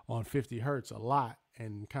down on 50 hertz a lot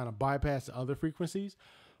and kind of bypass the other frequencies.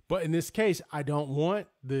 But in this case, I don't want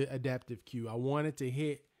the adaptive Q. I want it to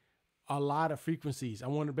hit a lot of frequencies. I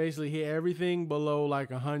want to basically hit everything below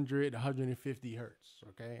like 100, 150 hertz.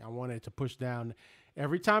 Okay. I want it to push down.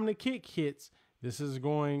 Every time the kick hits, this is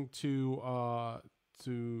going to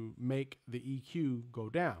make the EQ go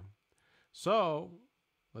down. So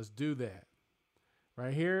let's do that.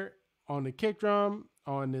 Right here on the kick drum,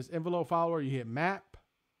 on this envelope follower, you hit map,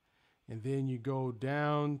 and then you go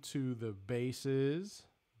down to the basses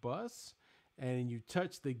bus, and you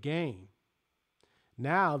touch the gain.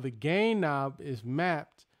 Now the gain knob is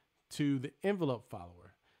mapped to the envelope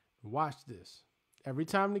follower. Watch this. Every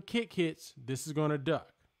time the kick hits, this is going to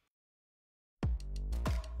duck.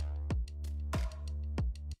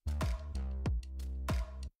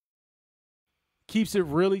 Keeps it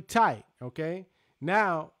really tight, okay?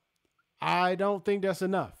 Now, I don't think that's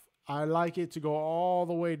enough. I like it to go all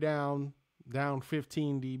the way down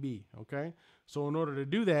 15 dB, okay? So in order to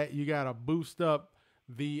do that, you got to boost up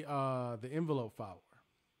the envelope follower.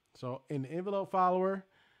 So in the envelope follower,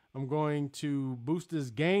 I'm going to boost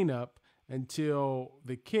this gain up until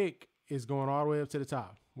the kick is going all the way up to the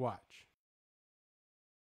top. Watch.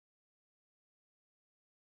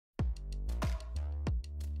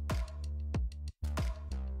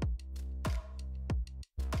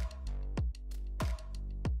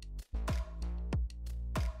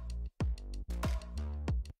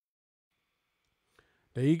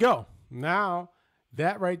 There you go. Now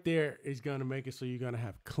that right there is going to make it so you're going to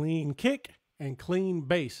have clean kick and clean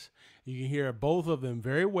bass. You can hear both of them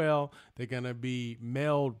very well. They're going to be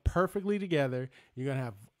melded perfectly together. You're going to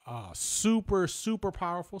have a super, super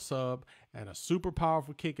powerful sub and a super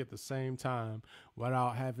powerful kick at the same time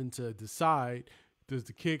without having to decide, does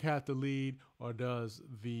the kick have to lead or does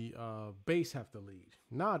the bass have to lead?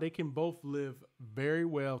 No, they can both live very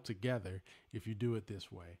well together if you do it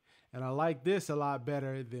this way. And I like this a lot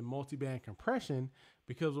better than multiband compression,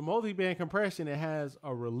 because with multiband compression, it has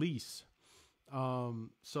a release.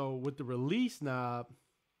 So with the release knob,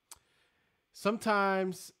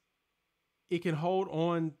 sometimes it can hold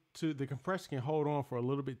on to, the compression can hold on for a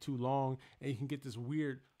little bit too long, and you can get this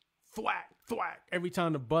weird thwack, thwack every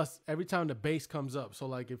time the bass comes up. So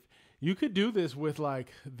like if you could do this with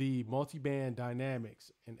like the multiband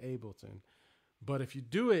dynamics in Ableton, but if you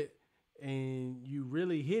do it and you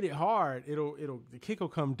really hit it hard, the kick will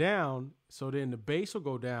come down. So then the bass will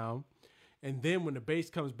go down. And then when the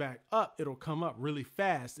bass comes back up, it'll come up really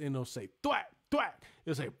fast and it'll say thwack, thwack.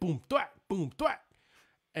 It'll say boom, thwack, boom, thwack.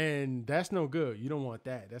 And that's no good. You don't want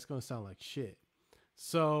that. That's going to sound like shit.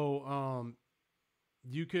 So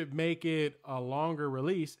you could make it a longer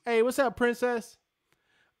release. Hey, what's up, princess?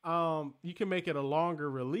 You can make it a longer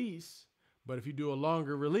release, but if you do a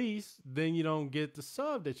longer release, then you don't get the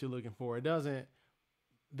sub that you're looking for.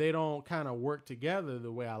 They don't kind of work together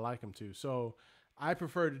the way I like them to. So I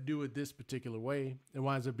prefer to do it this particular way. It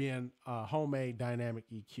winds up being a homemade dynamic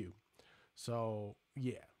EQ. So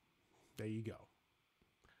yeah, there you go.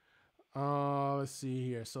 Let's see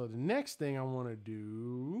here. So the next thing I want to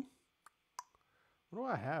do, what do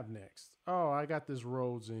I have next? Oh, I got this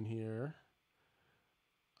Rhodes in here.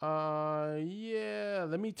 Yeah,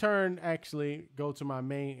 let me go to my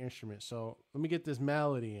main instrument. So let me get this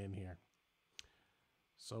melody in here.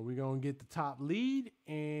 So we're going to get the top lead,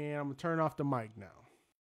 and I'm going to turn off the mic now.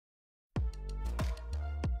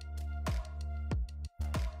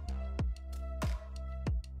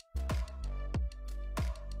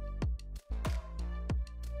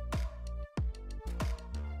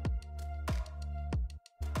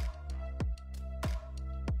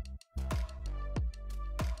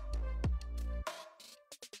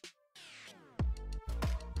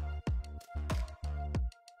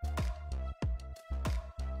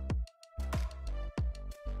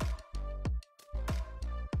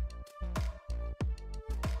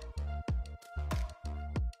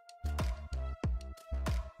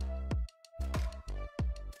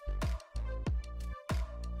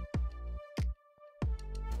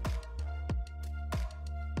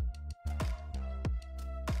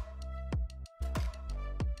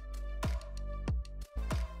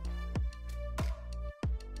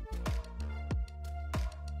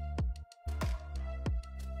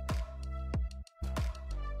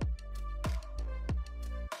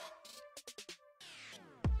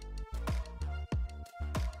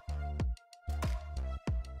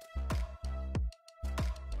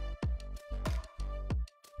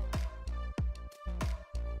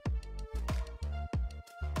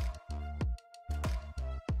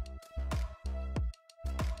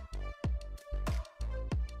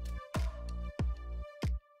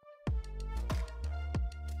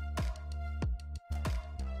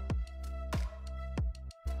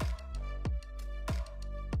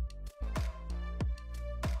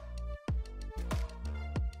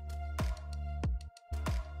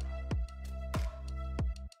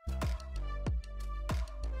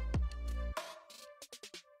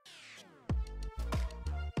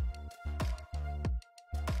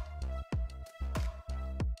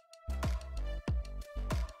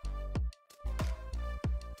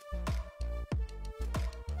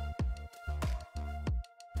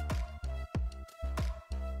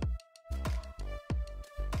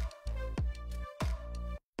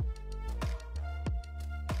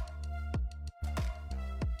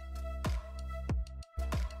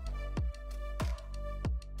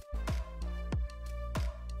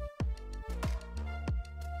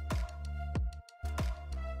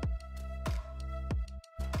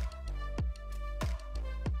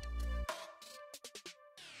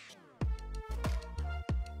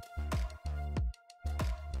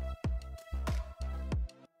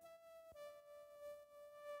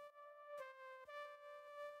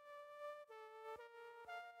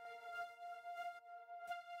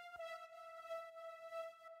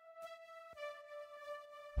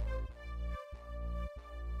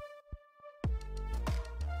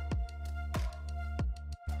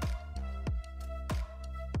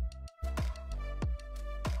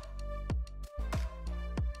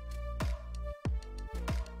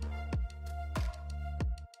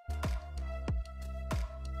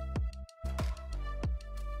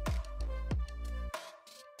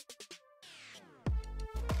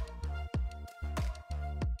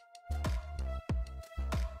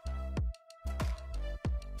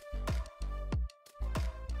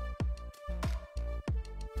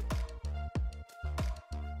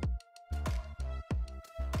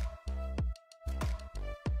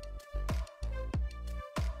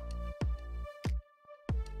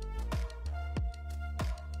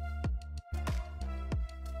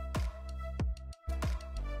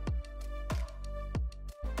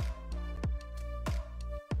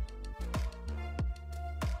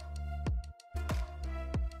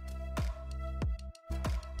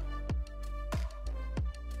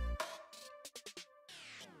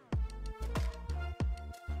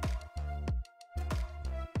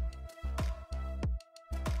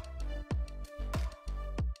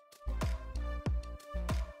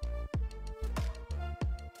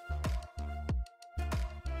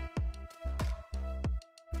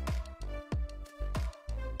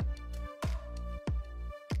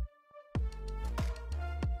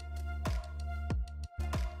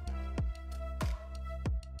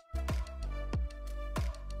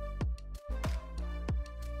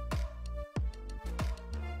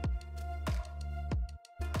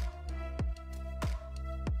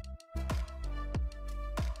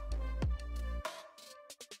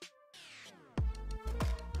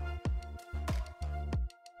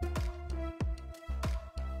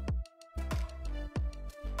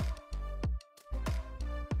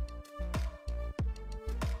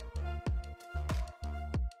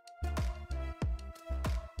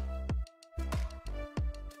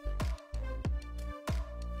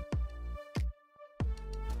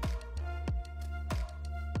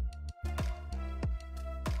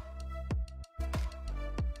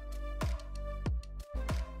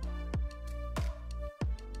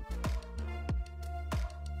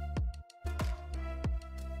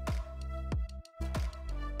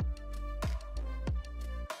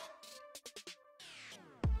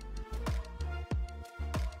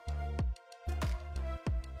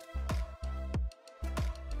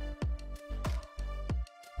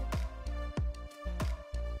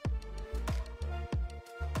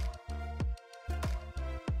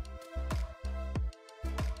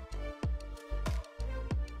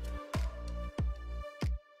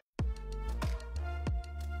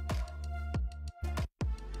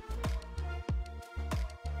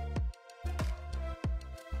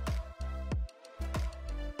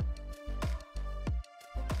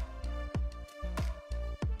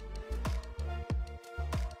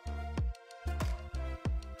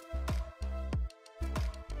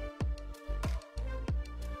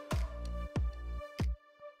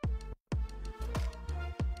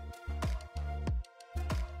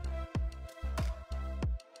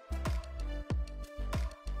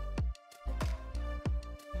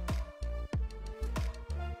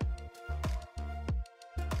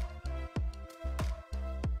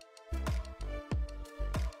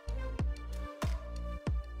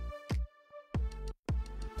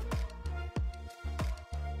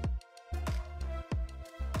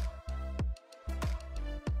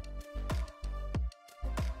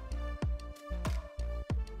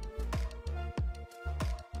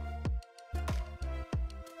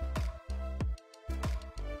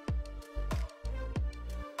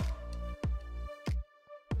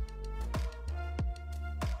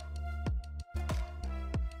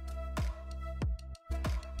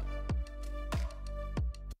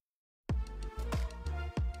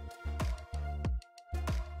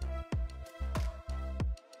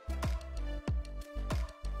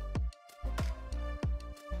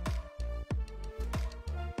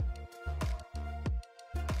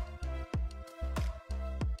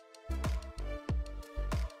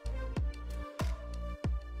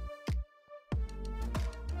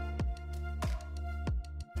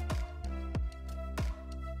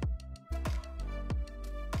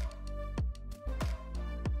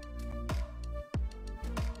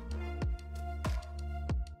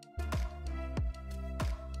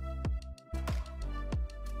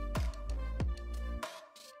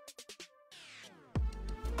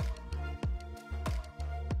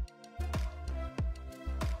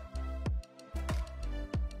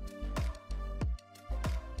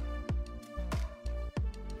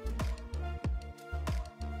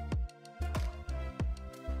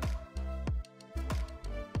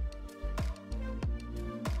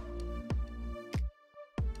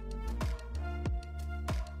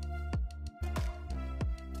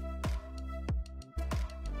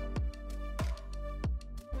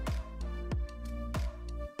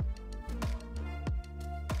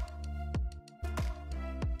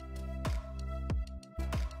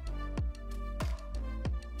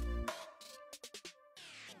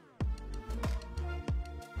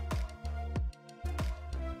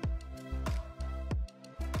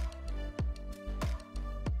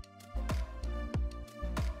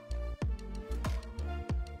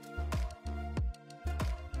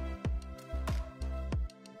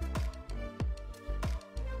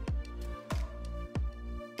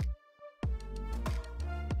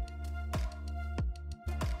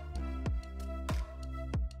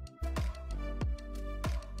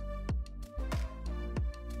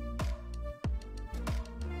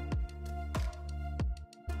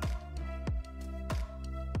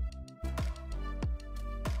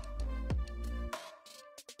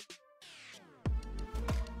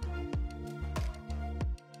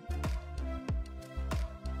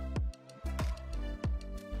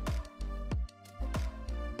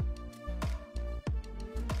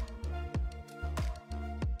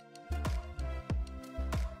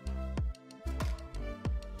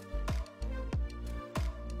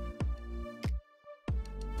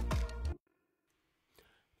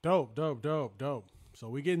 Dope, dope, dope, dope. So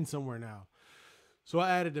we're getting somewhere now. So I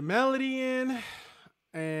added the melody in,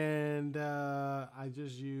 and I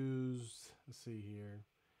just used, let's see here.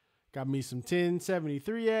 Got me some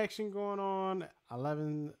 1073 action going on,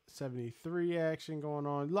 1173 action going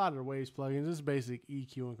on. A lot of the Waves plugins, just basic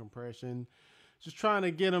EQ and compression. Just trying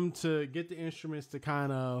to get them to get the instruments to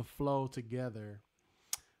kind of flow together.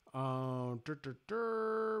 We got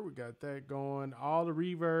that going. All the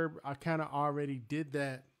reverb, I kind of already did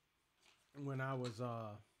that when I was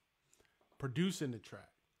producing the track.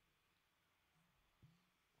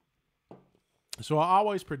 So I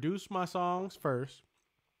always produce my songs first,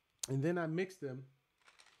 and then I mix them.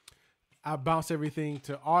 I bounce everything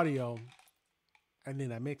to audio, and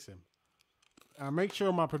then I mix them. I make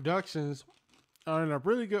sure my productions are in a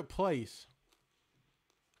really good place.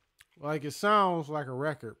 Like it sounds like a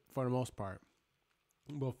record for the most part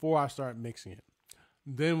before I start mixing it.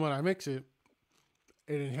 Then when I mix it,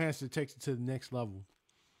 it enhances it, takes it to the next level.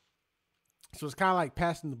 So it's kind of like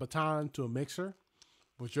passing the baton to a mixer,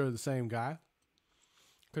 but you're the same guy.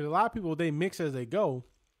 Because a lot of people, they mix as they go.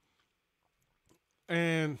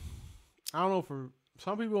 And I don't know, for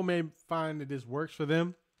some people may find that this works for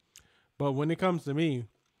them. But when it comes to me,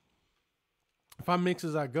 if I mix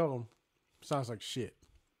as I go, it sounds like shit.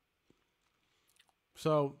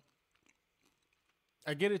 So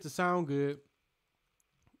I get it to sound good.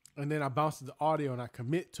 And then I bounce to the audio and I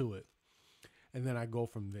commit to it. And then I go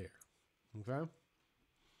from there. Okay?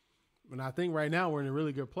 And I think right now we're in a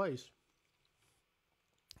really good place.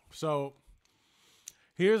 So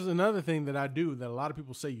here's another thing that I do that a lot of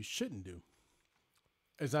people say you shouldn't do.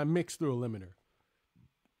 Is I mix through a limiter.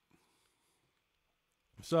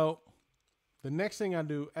 So the next thing I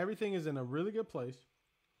do, everything is in a really good place.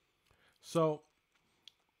 So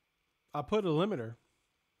I put a limiter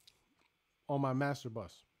on my master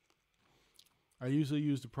bus. I usually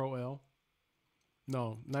use the Pro L.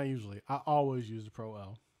 No, not usually. I always use the Pro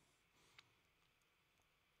L.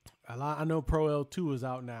 I know Pro L2 is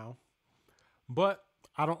out now, but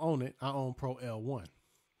I don't own it. I own Pro L1,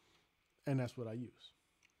 and that's what I use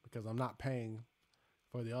because I'm not paying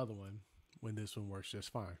for the other one when this one works just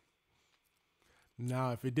fine.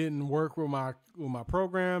 Now, if it didn't work with my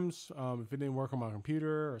programs, if it didn't work on my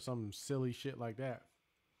computer or some silly shit like that,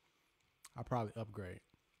 I'd probably upgrade.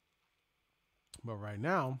 But right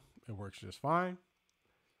now, it works just fine.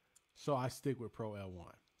 So I stick with Pro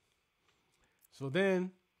L1. So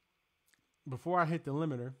then, before I hit the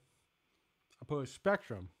limiter, I put a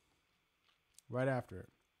Spectrum right after it.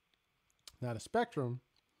 Now, the Spectrum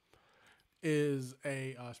is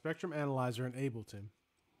a spectrum analyzer in Ableton.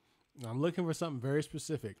 Now, I'm looking for something very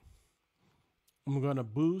specific. I'm going to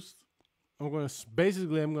boost. I'm going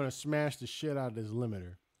to smash the shit out of this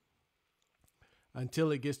limiter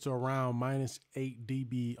until it gets to around -8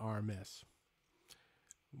 dB RMS.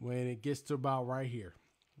 When it gets to about right here,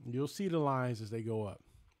 you'll see the lines as they go up.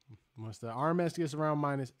 Once the RMS gets around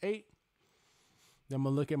 -8, then I'm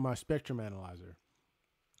going to look at my spectrum analyzer.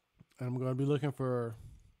 And I'm going to be looking for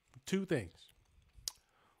two things.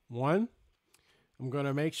 One, I'm going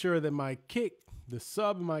to make sure that my kick, the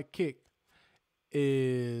sub of my kick,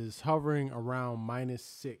 is hovering around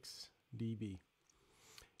 -6 dB.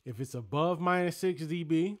 If it's above -6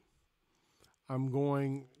 dB, I'm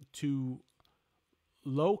going to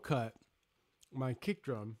low cut my kick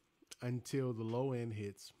drum until the low end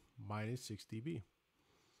hits -6 dB.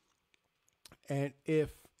 And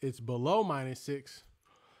if it's below -6,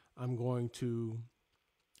 I'm going to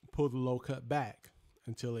pull the low cut back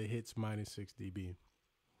until it hits -6 dB.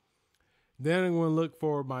 Then I'm going to look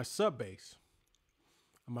for my sub bass.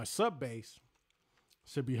 And my sub bass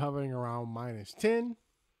should be hovering around -10,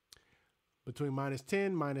 between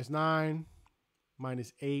 -10, -9,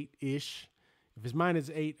 -8-ish. If it's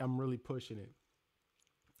 -8, I'm really pushing it.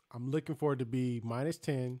 I'm looking for it to be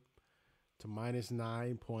 -10 to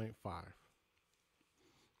 -9.5.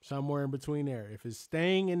 Somewhere in between there. If it's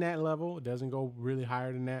staying in that level, it doesn't go really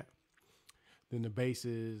higher than that, then the bass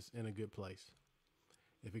is in a good place.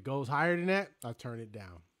 If it goes higher than that, I turn it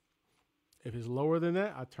down. If it's lower than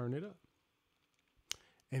that, I turn it up.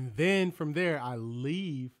 And then from there, I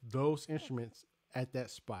leave those instruments at that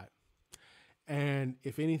spot. And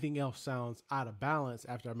if anything else sounds out of balance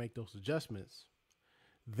after I make those adjustments,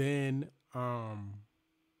 then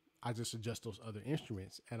I just adjust those other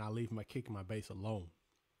instruments and I leave my kick and my bass alone.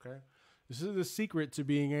 Okay. This is the secret to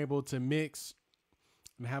being able to mix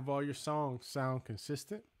and have all your songs sound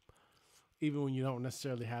consistent, even when you don't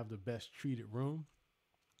necessarily have the best treated room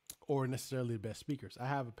or necessarily the best speakers. I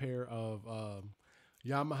have a pair of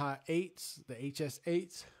Yamaha 8s, the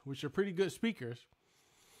HS8s, which are pretty good speakers,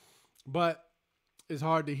 but it's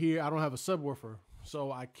hard to hear. I don't have a subwoofer,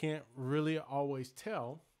 so I can't really always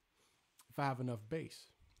tell if I have enough bass.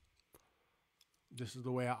 This is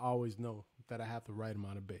the way I always know that I have the right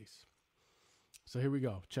amount of bass. So here we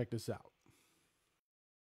go. Check this out.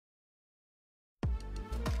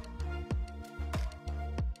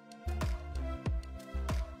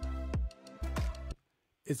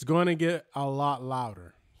 It's going to get a lot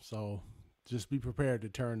louder. So just be prepared to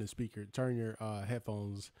turn your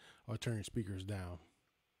headphones or turn your speakers down.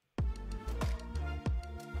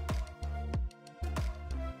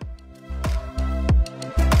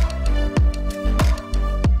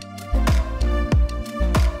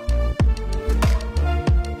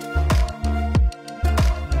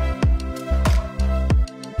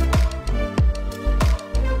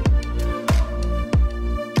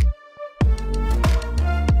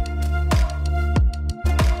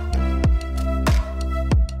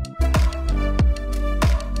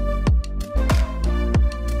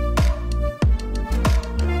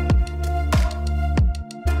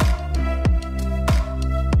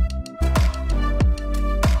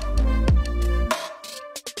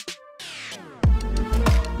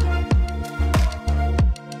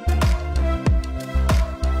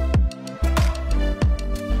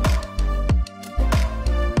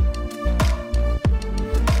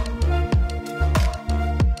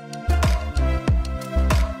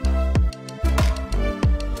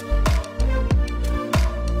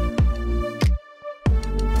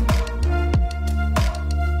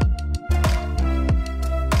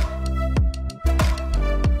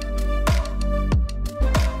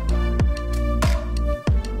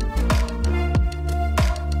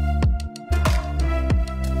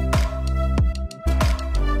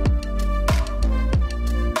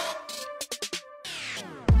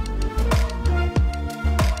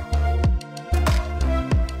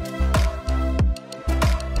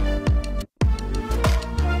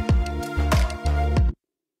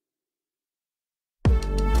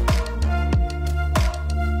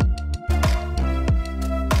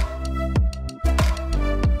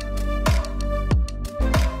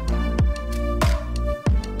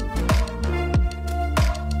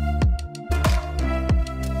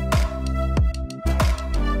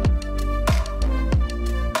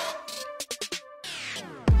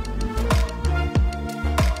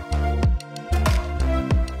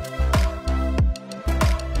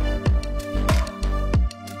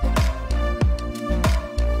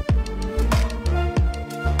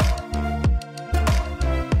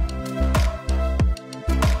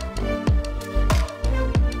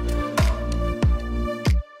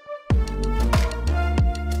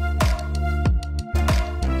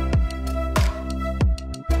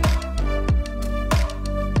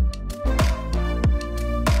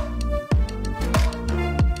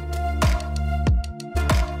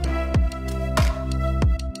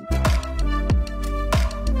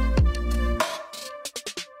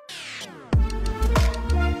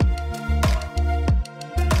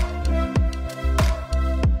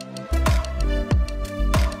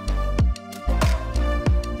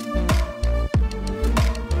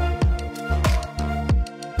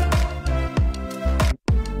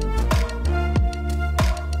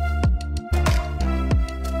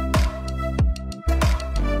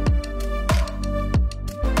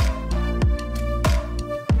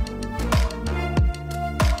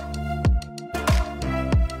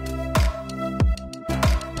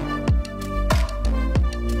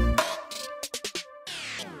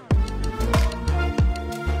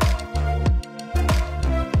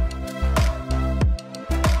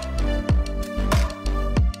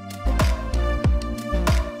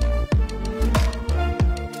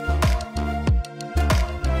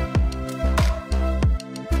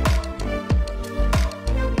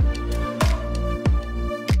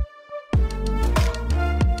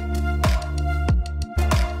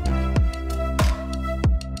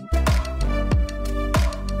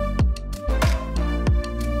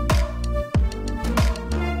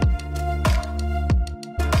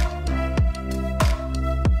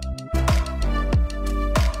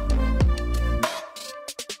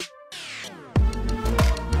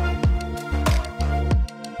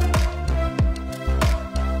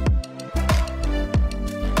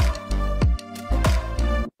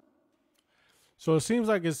 So it seems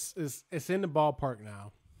like it's in the ballpark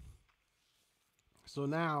now. So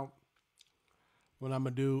now what I'm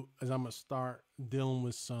gonna do is I'm gonna start dealing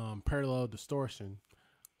with some parallel distortion.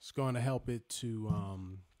 It's going to help it to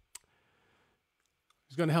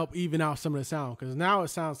it's going to help even out some of the sound, because now it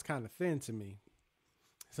sounds kind of thin to me.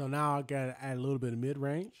 So now I gotta add a little bit of mid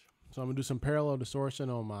range. So I'm gonna do some parallel distortion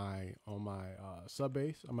on my sub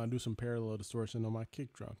bass. I'm gonna do some parallel distortion on my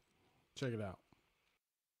kick drum. Check it out.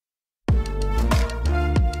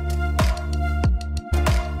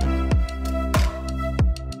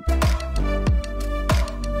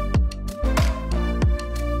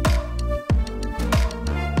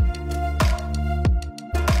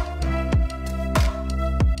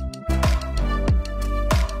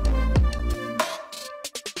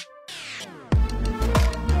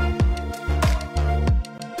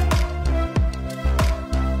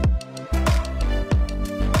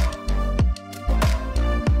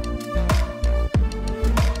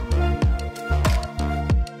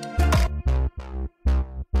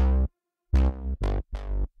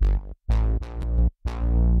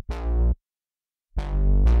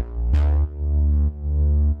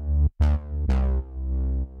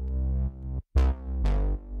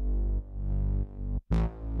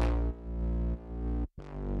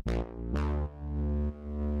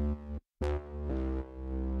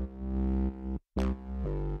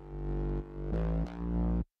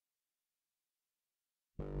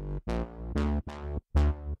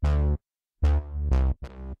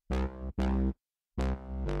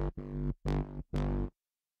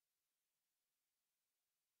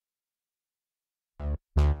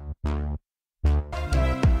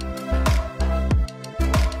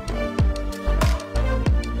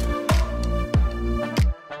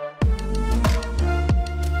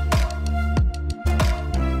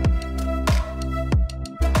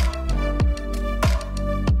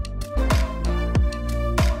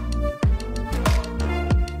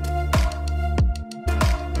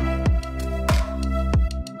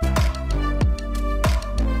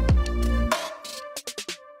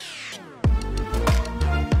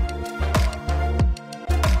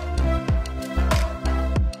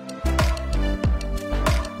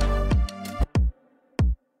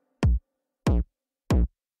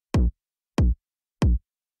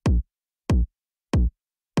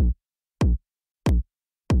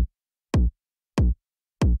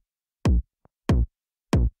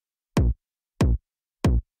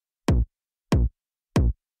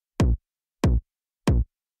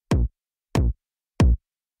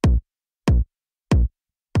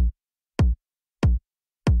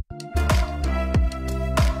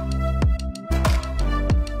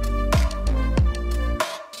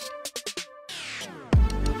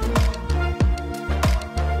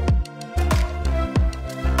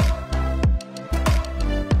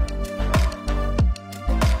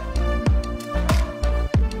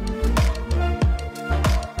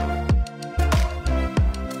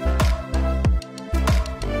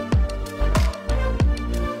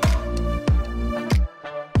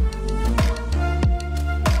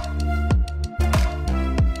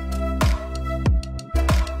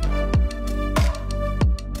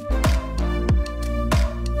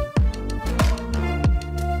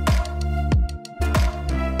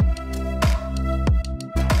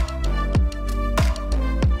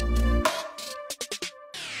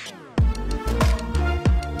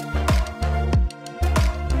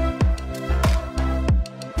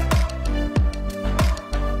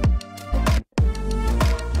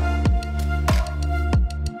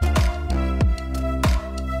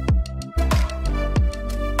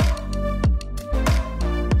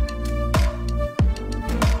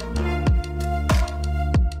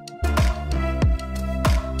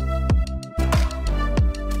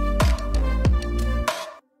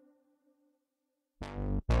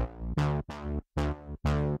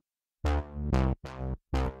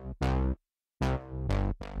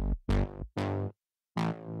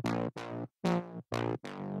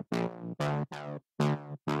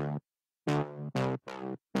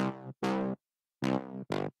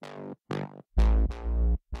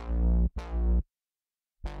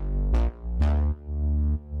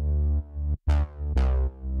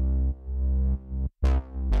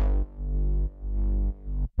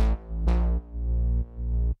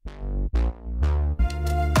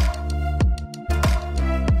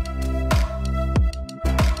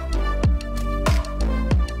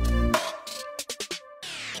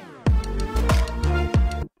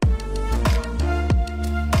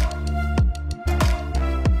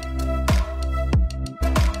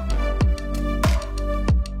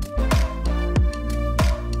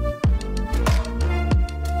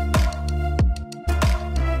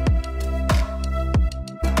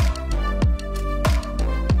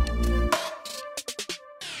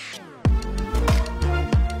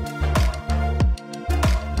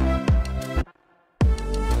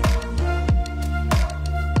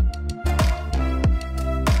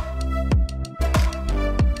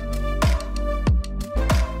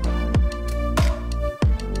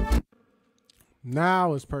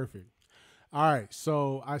 Now it's perfect. All right,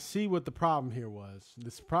 so I see what the problem here was.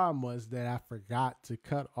 This problem was that I forgot to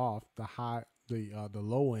cut off the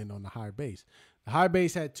low end on the high bass. The high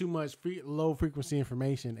bass had too much low frequency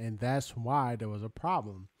information, and that's why there was a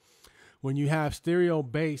problem. When you have stereo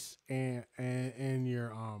bass and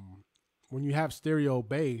your when you have stereo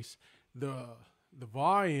bass, the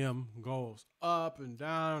volume goes up and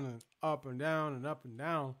down and up and down and up and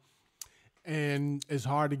down, and it's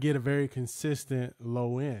hard to get a very consistent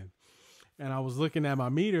low end. And I was looking at my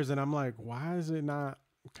meters, and I'm like, why is it not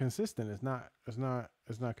consistent? It's not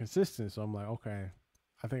consistent. So I'm like, okay,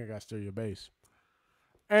 I think I got stereo bass,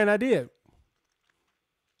 and I did.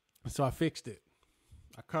 So I fixed it.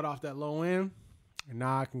 I cut off that low end, and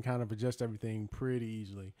now I can kind of adjust everything pretty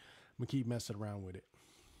easily. I'm gonna keep messing around with it.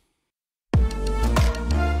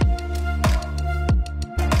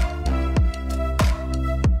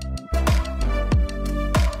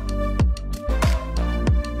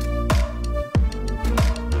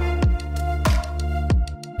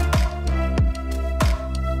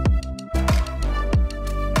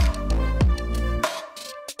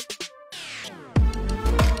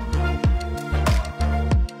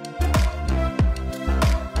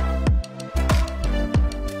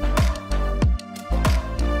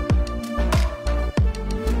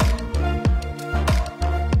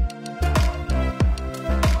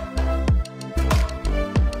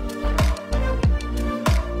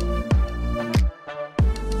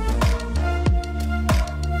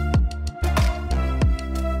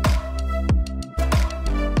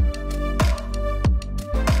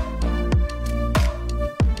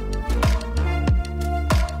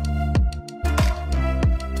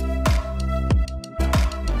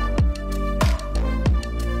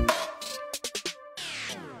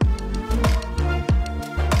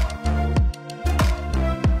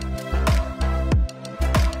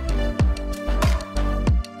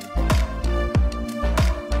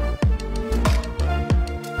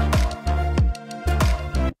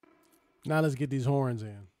 Now let's get these horns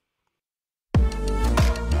in.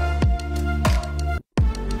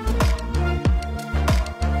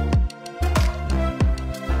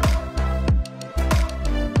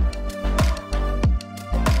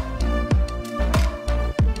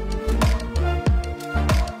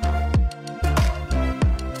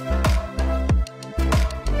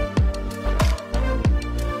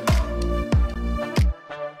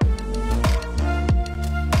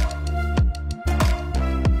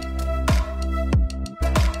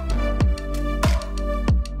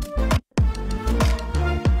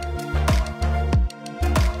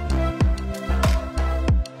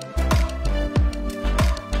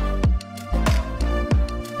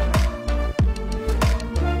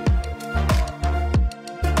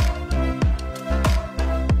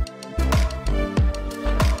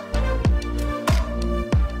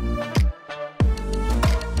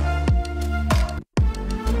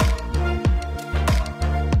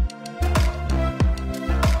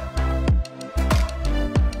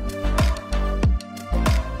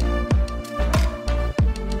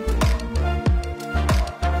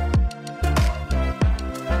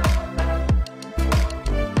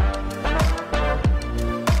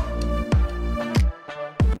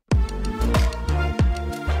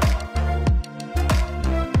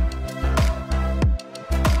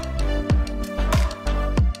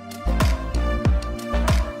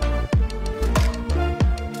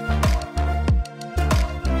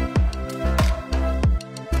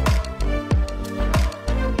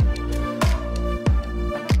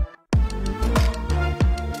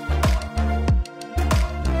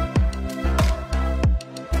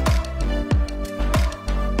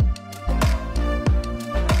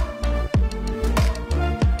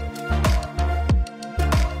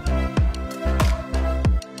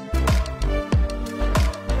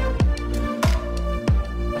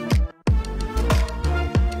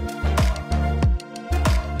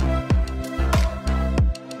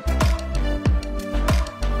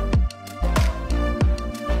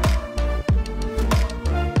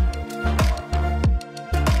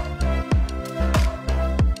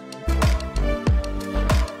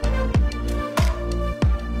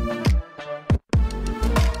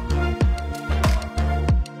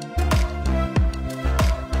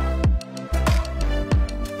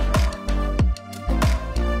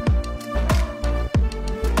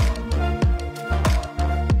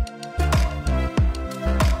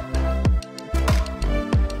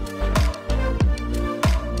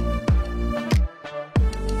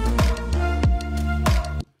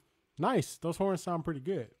 Nice. Those horns sound pretty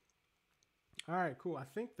good. All right, cool. I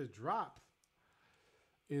think the drop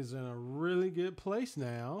is in a really good place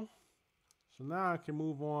now. So So now I can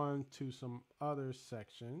move on to some other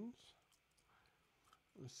sections.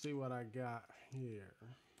 Let's see what I got here.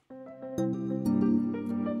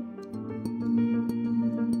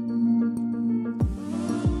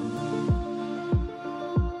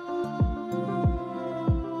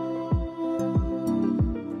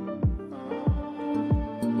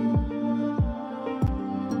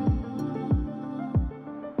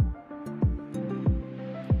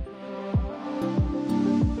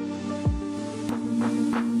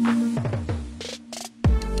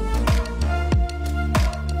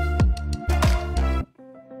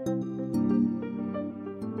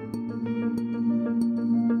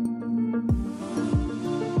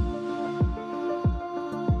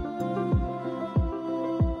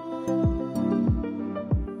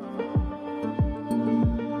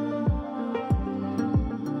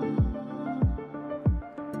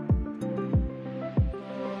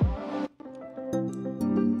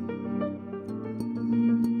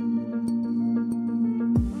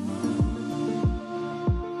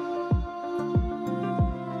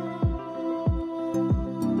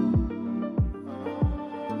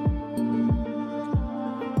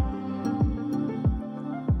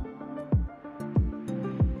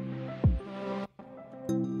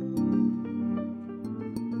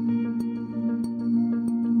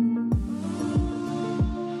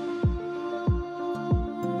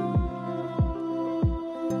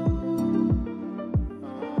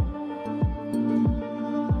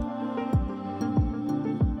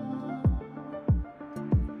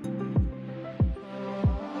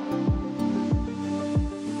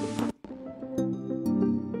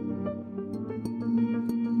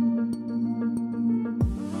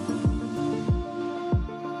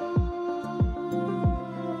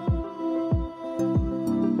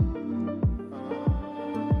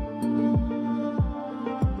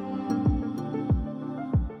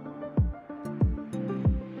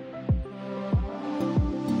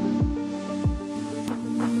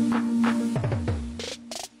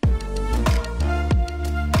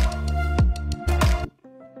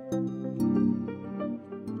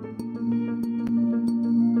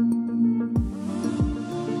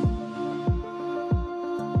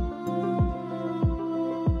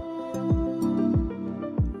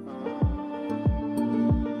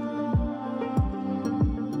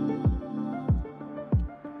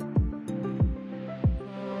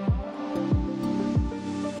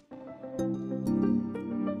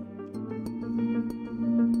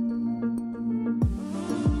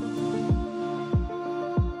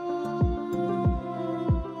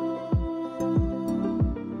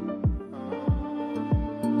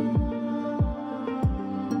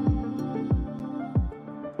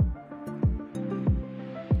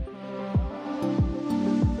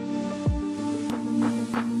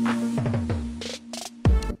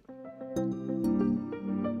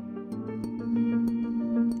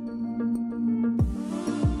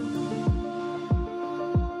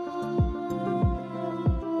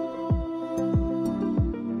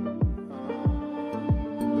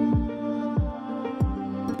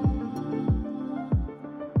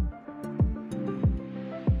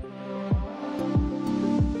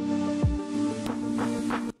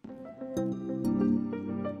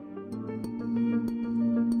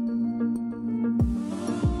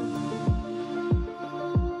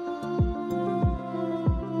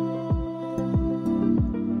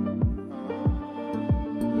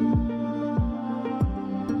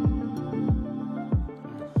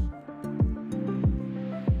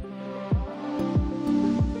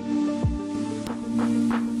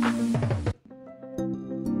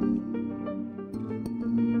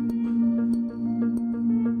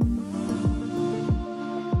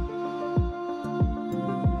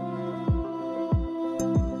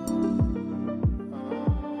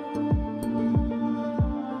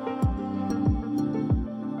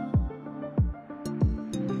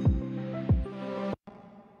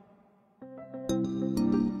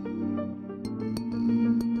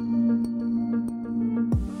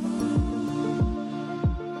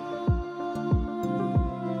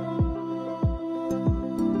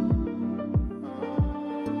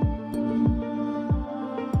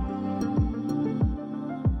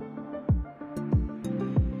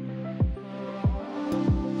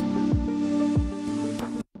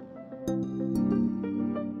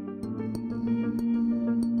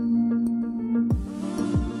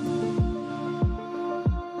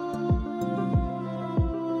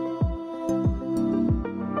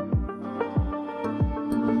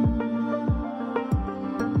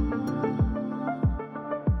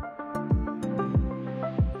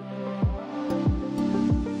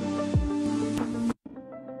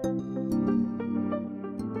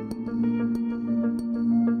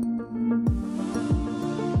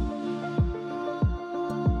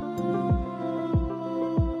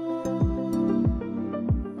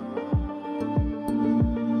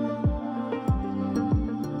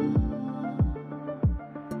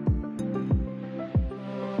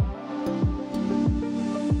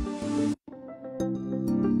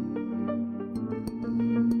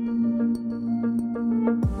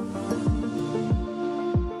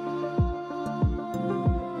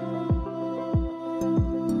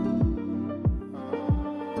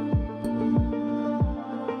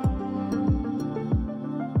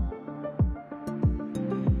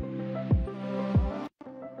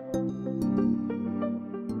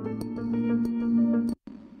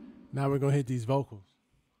 Now we're gonna hit these vocals.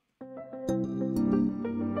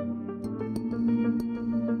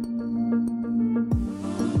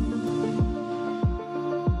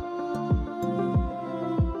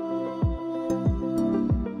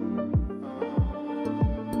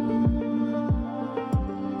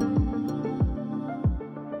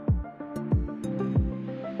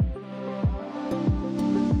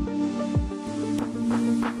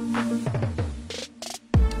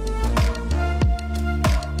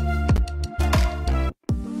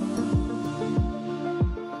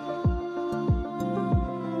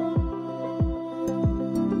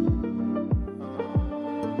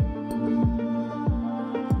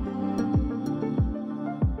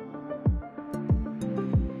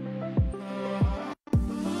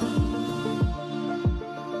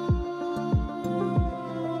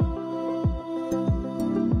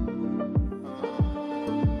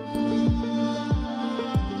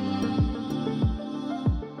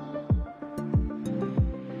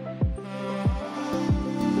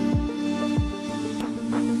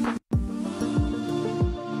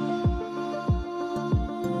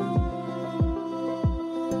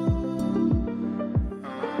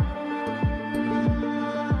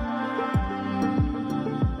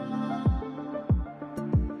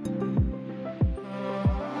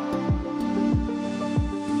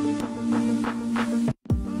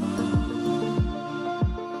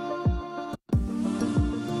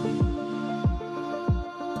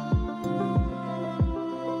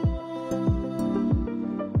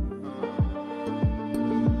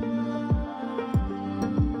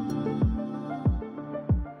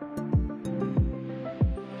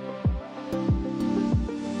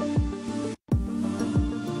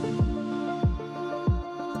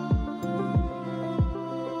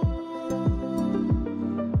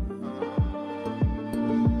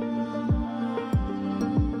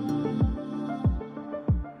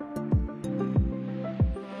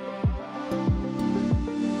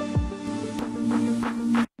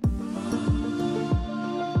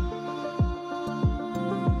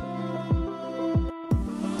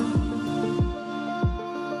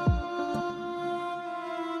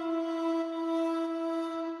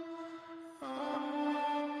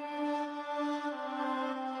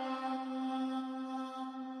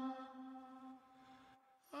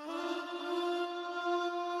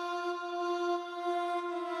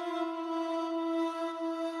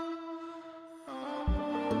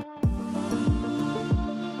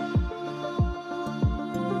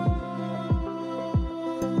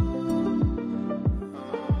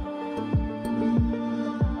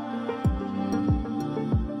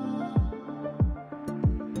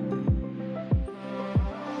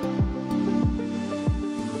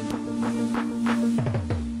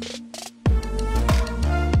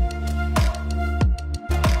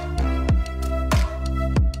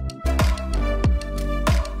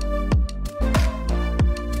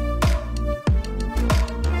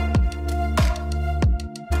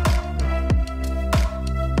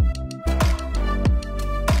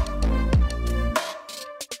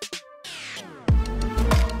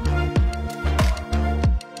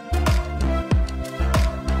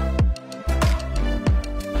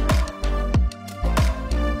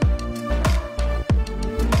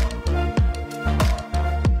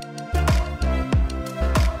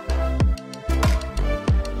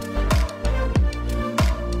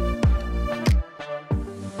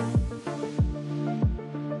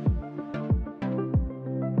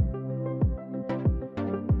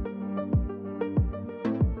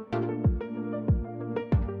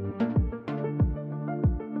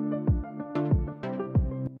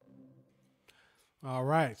 All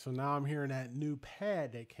right, so now I'm hearing that new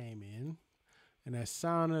pad that came in, and that's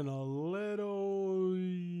sounding a little,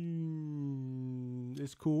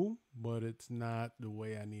 it's cool, but it's not the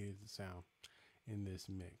way I need it to sound in this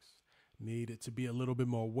mix. Need it to be a little bit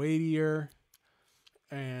more weightier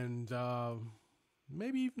and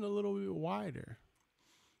maybe even a little bit wider.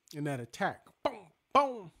 And that attack, boom,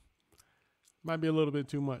 boom, might be a little bit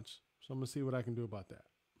too much. So I'm gonna see what I can do about that.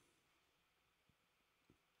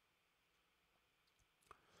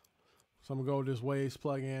 So I'm gonna go with this Waves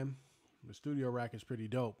plugin. The Studio Rack is pretty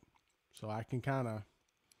dope. So I can kind of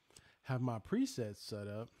have my presets set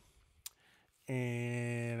up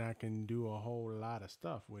and I can do a whole lot of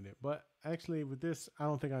stuff with it. But actually with this, I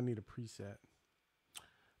don't think I need a preset.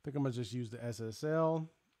 I think I'm gonna just use the SSL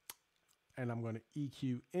and I'm gonna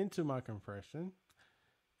EQ into my compression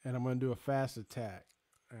and I'm gonna do a fast attack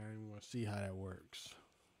and we'll see how that works.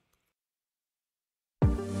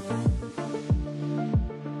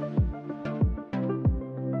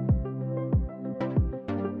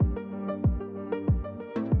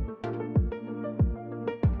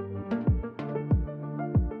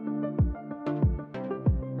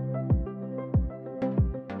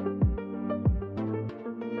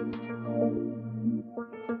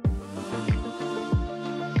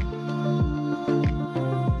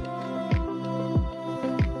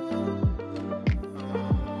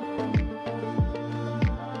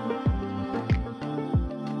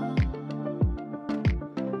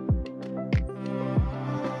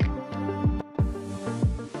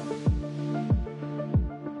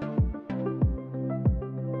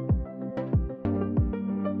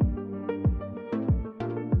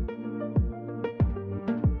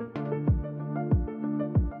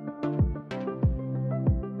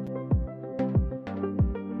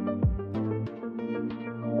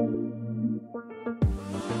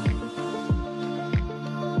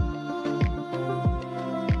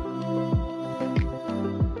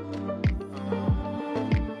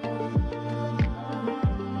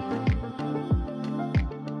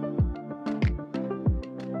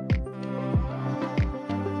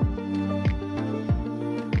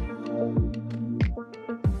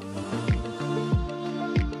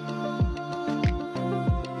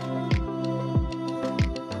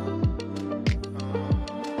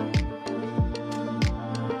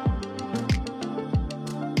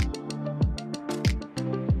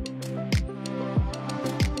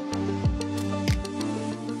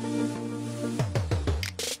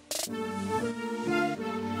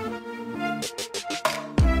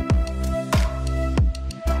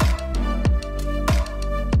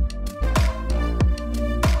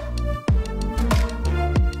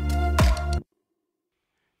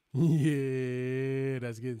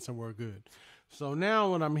 somewhere good. So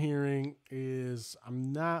now what I'm hearing is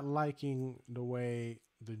I'm not liking the way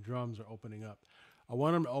the drums are opening up. I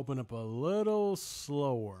want them to open up a little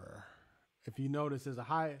slower. If you notice, there's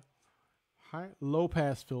a low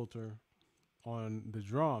pass filter on the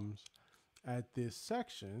drums at this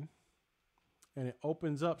section, and it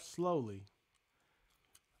opens up slowly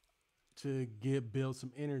to build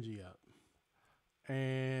some energy up.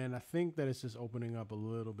 And I think that it's just opening up a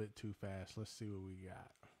little bit too fast. Let's see what we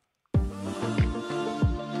got.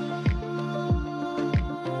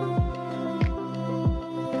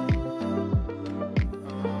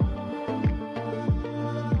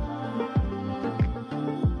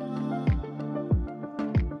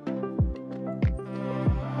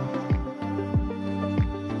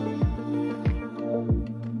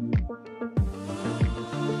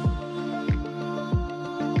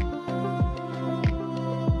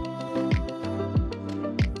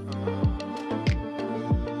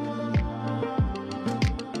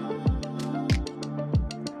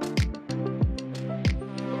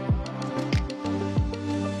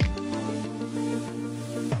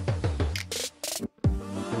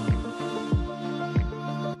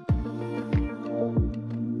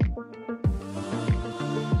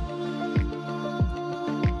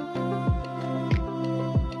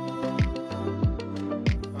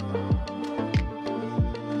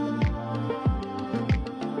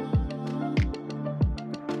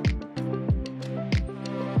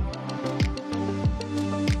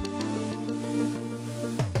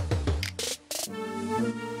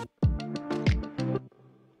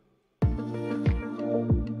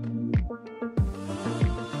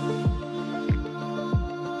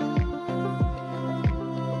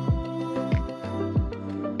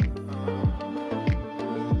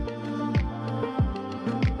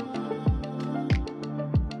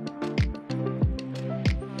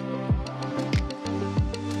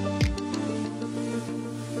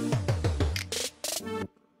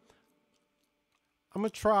 I'm gonna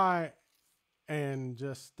try and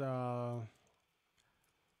just let's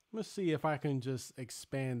see if I can just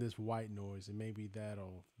expand this white noise, and maybe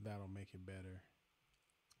that'll make it better.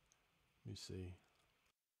 Let me see.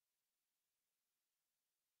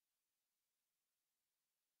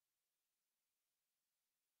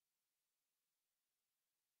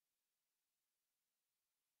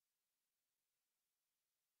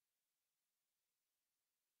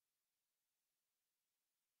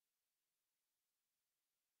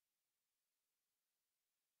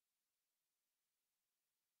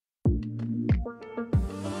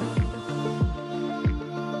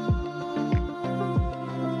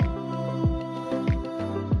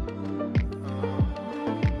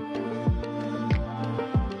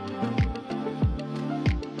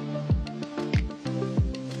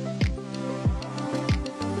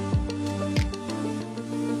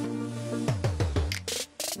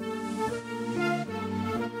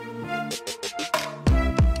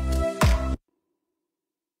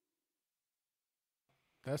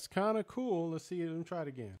 That's kind of cool. Let's see. Let me try it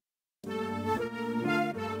again.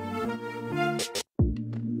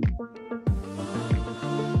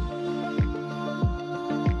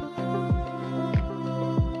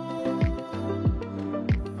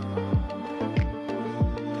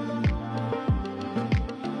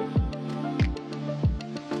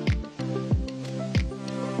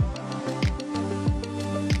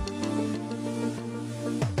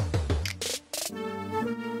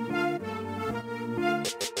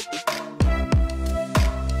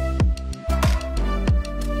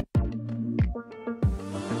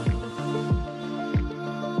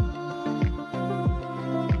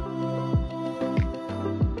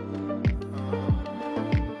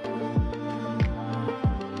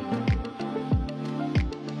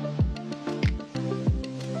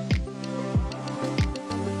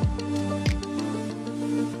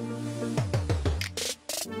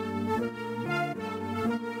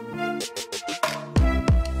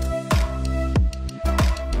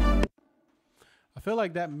 I feel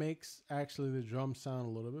like that makes actually the drum sound a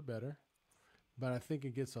little bit better, but I think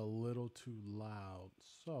it gets a little too loud.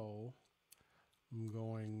 So I'm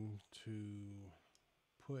going to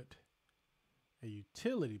put a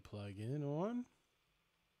utility plugin on,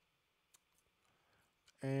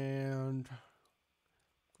 and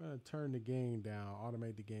I'm going to turn the gain down,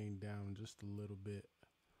 automate the gain down just a little bit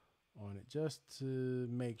on it, just to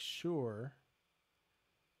make sure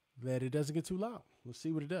that it doesn't get too loud. Let's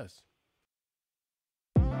see what it does.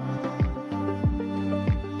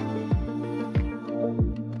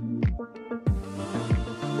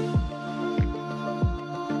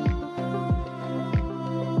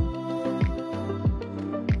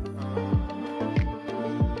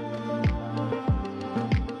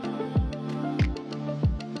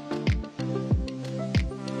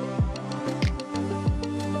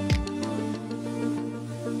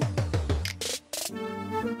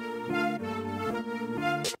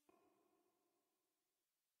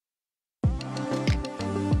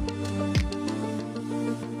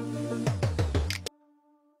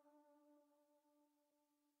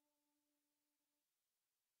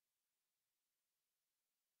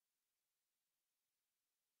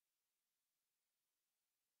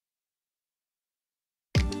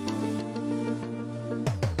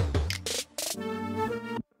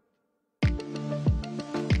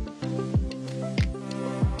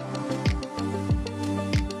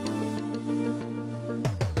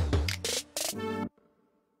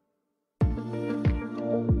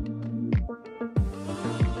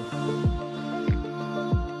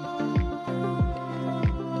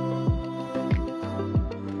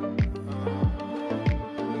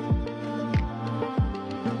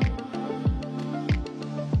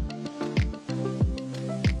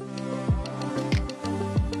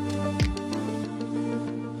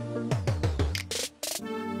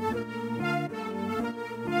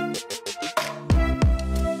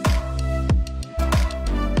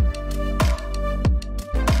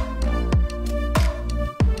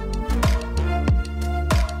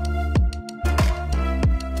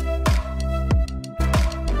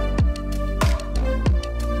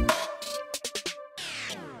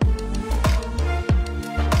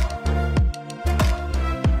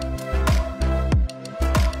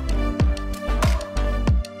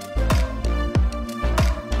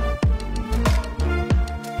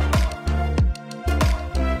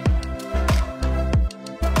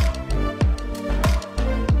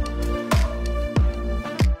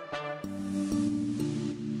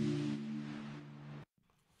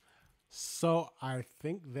 So I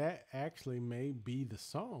think that actually may be the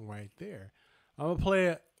song right there. I'm going to play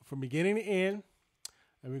it from beginning to end,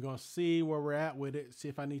 and we're going to see where we're at with it, see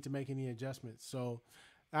if I need to make any adjustments. So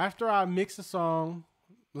after I mix the song,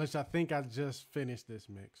 which I think I just finished this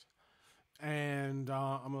mix, and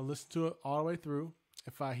I'm going to listen to it all the way through.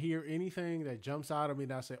 If I hear anything that jumps out at me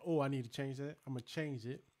that I say, oh, I need to change that, I'm going to change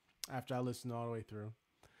it after I listen all the way through.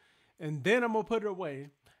 And then I'm going to put it away,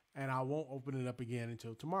 and I won't open it up again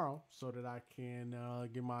until tomorrow so that I can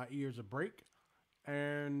give my ears a break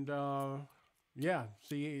and, yeah,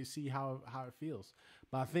 see how it feels.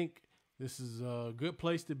 But I think this is a good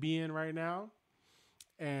place to be in right now,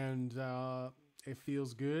 and it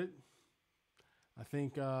feels good. I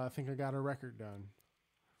think I got a record done.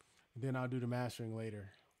 Then I'll do the mastering later.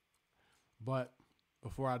 But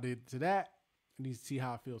before I do to that, I need to see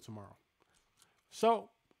how I feel tomorrow. So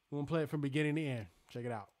I'm going to play it from beginning to end. Check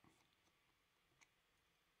it out.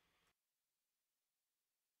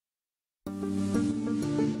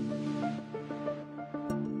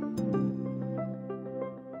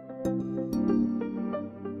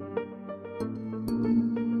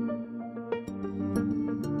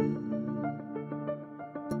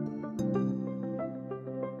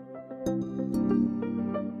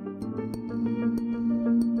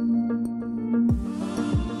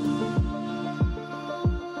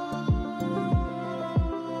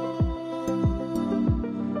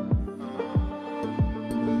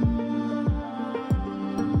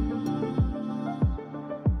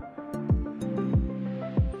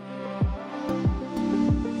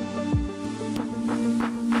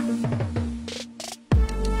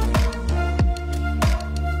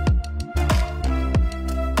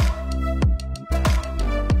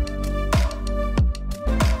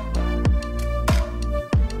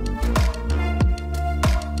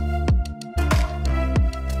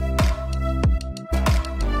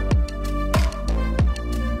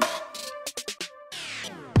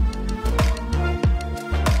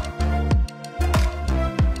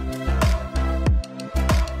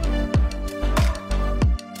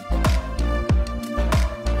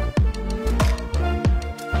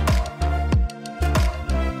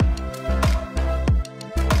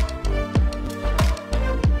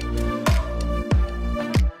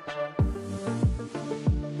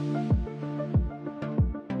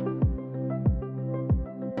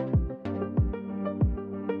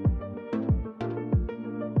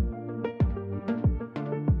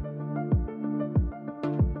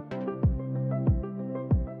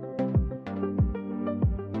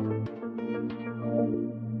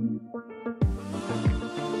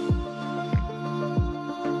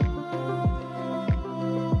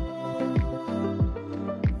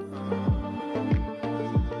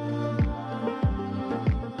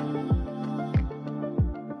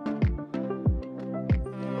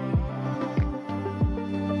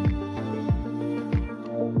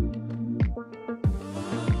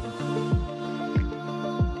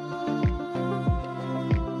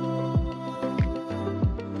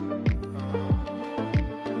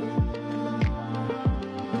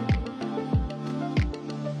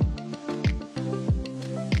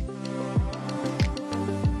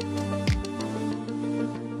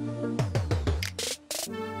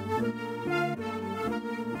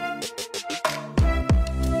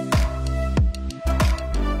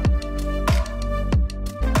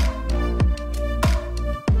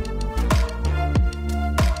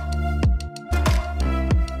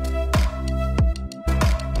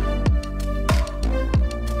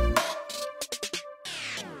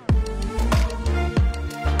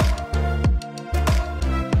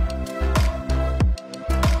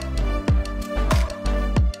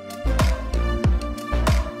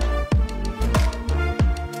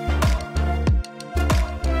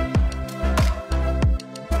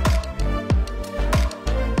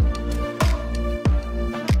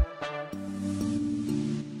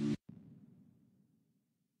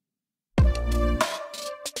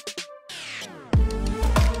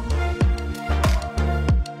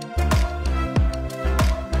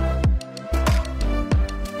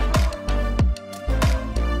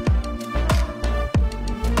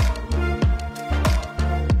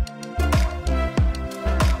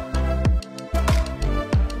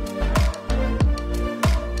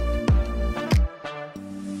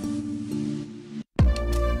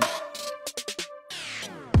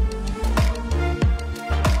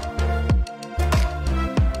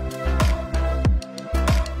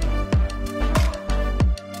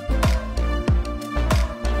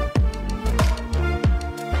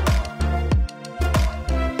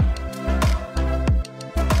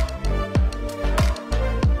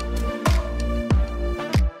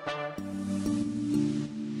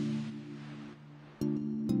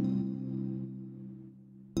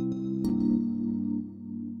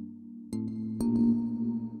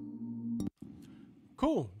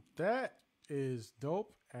 Cool. That is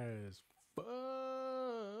dope as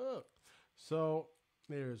fuck. So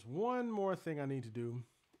there's one more thing I need to do.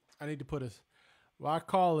 I need to put what I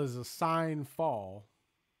call is a sine fall.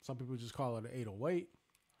 Some people just call it an 808.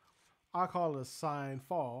 I call it a sine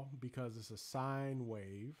fall because it's a sine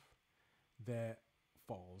wave that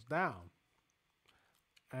falls down.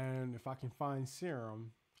 And if I can find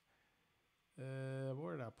Serum,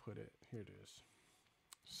 where did I put it? Here it is.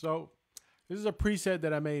 So this is a preset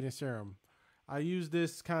that I made in Serum. I use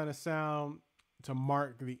this kind of sound to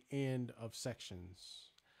mark the end of sections.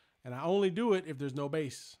 And I only do it if there's no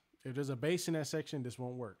bass. If there's a bass in that section, this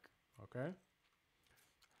won't work. Okay.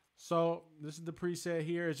 So this is the preset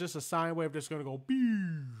here. It's just a sine wave that's going to go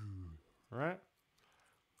pew, right?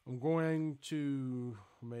 I'm going to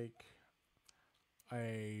make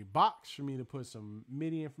a box for me to put some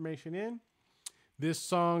MIDI information in. This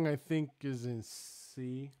song I think is in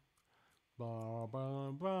C. Oh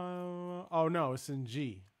no, it's in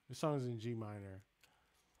G. This song is in G minor.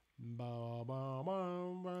 Boom.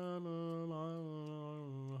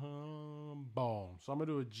 So I'm gonna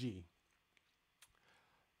do a G.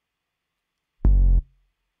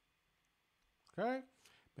 Okay,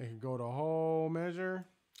 make it go the whole measure.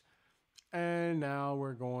 And now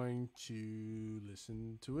we're going to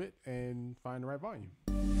listen to it and find the right volume.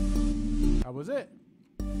 That was it.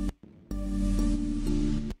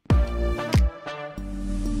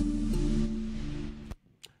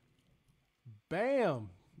 Bam.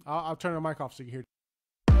 I'll turn the mic off so you can hear.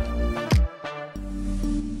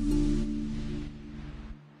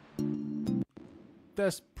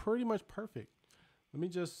 That's pretty much perfect. Let me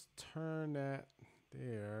just turn that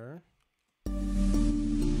there.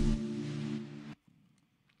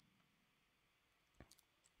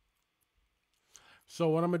 So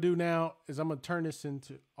what I'm going to do now is I'm going to turn this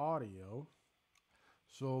into audio.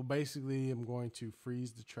 So basically I'm going to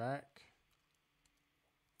freeze the track.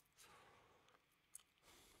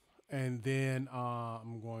 And then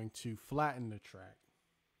I'm going to flatten the track.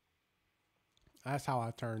 That's how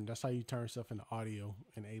you turn stuff into audio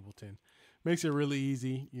in Ableton. Makes it really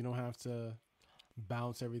easy. You don't have to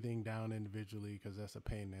bounce everything down individually because that's a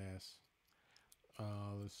pain in the ass.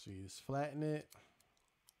 Let's see, let's flatten it.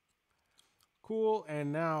 Cool,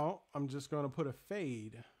 and now I'm just going to put a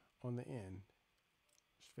fade on the end.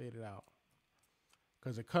 Just fade it out.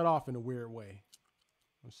 Because it cut off in a weird way.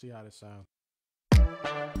 Let's see how this sounds.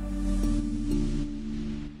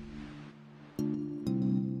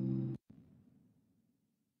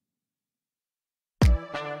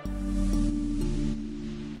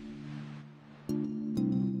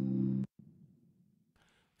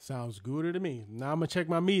 Sounds good to me. Now I'm going to check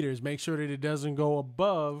my meters, make sure that it doesn't go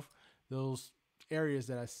above those areas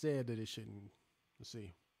that I said that it shouldn't. Let's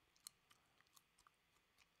see.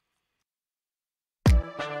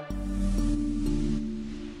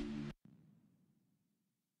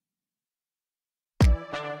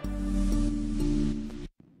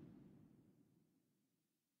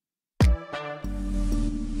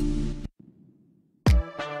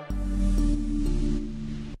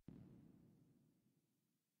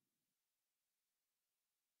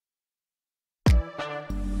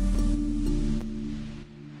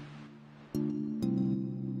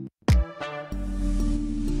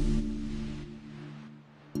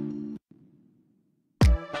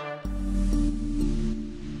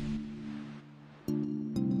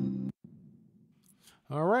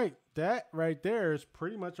 All right, that right there is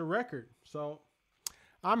pretty much a record. So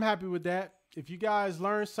I'm happy with that. If you guys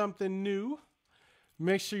learned something new,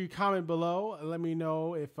 make sure you comment below and let me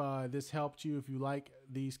know if this helped you, if you like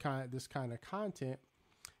this kind of content,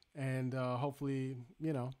 and hopefully,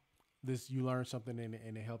 you know, you learned something and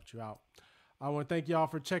it helped you out. I want to thank y'all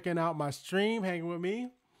for checking out my stream, hanging with me,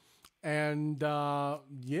 and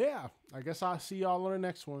yeah, I guess I'll see y'all on the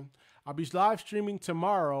next one. I'll be live streaming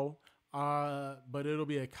tomorrow. But it'll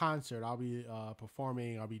be a concert. I'll be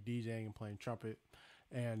performing. I'll be DJing and playing trumpet.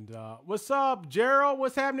 And what's up, Gerald?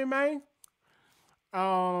 What's happening, man?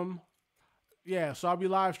 Yeah, so I'll be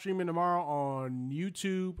live streaming tomorrow on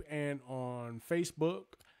YouTube and on Facebook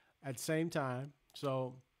at the same time.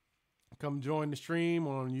 So come join the stream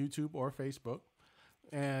on YouTube or Facebook.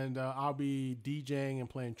 And I'll be DJing and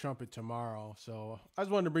playing trumpet tomorrow. So I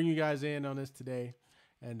just wanted to bring you guys in on this today.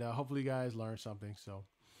 And hopefully you guys learned something. So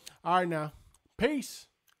all right, now, peace.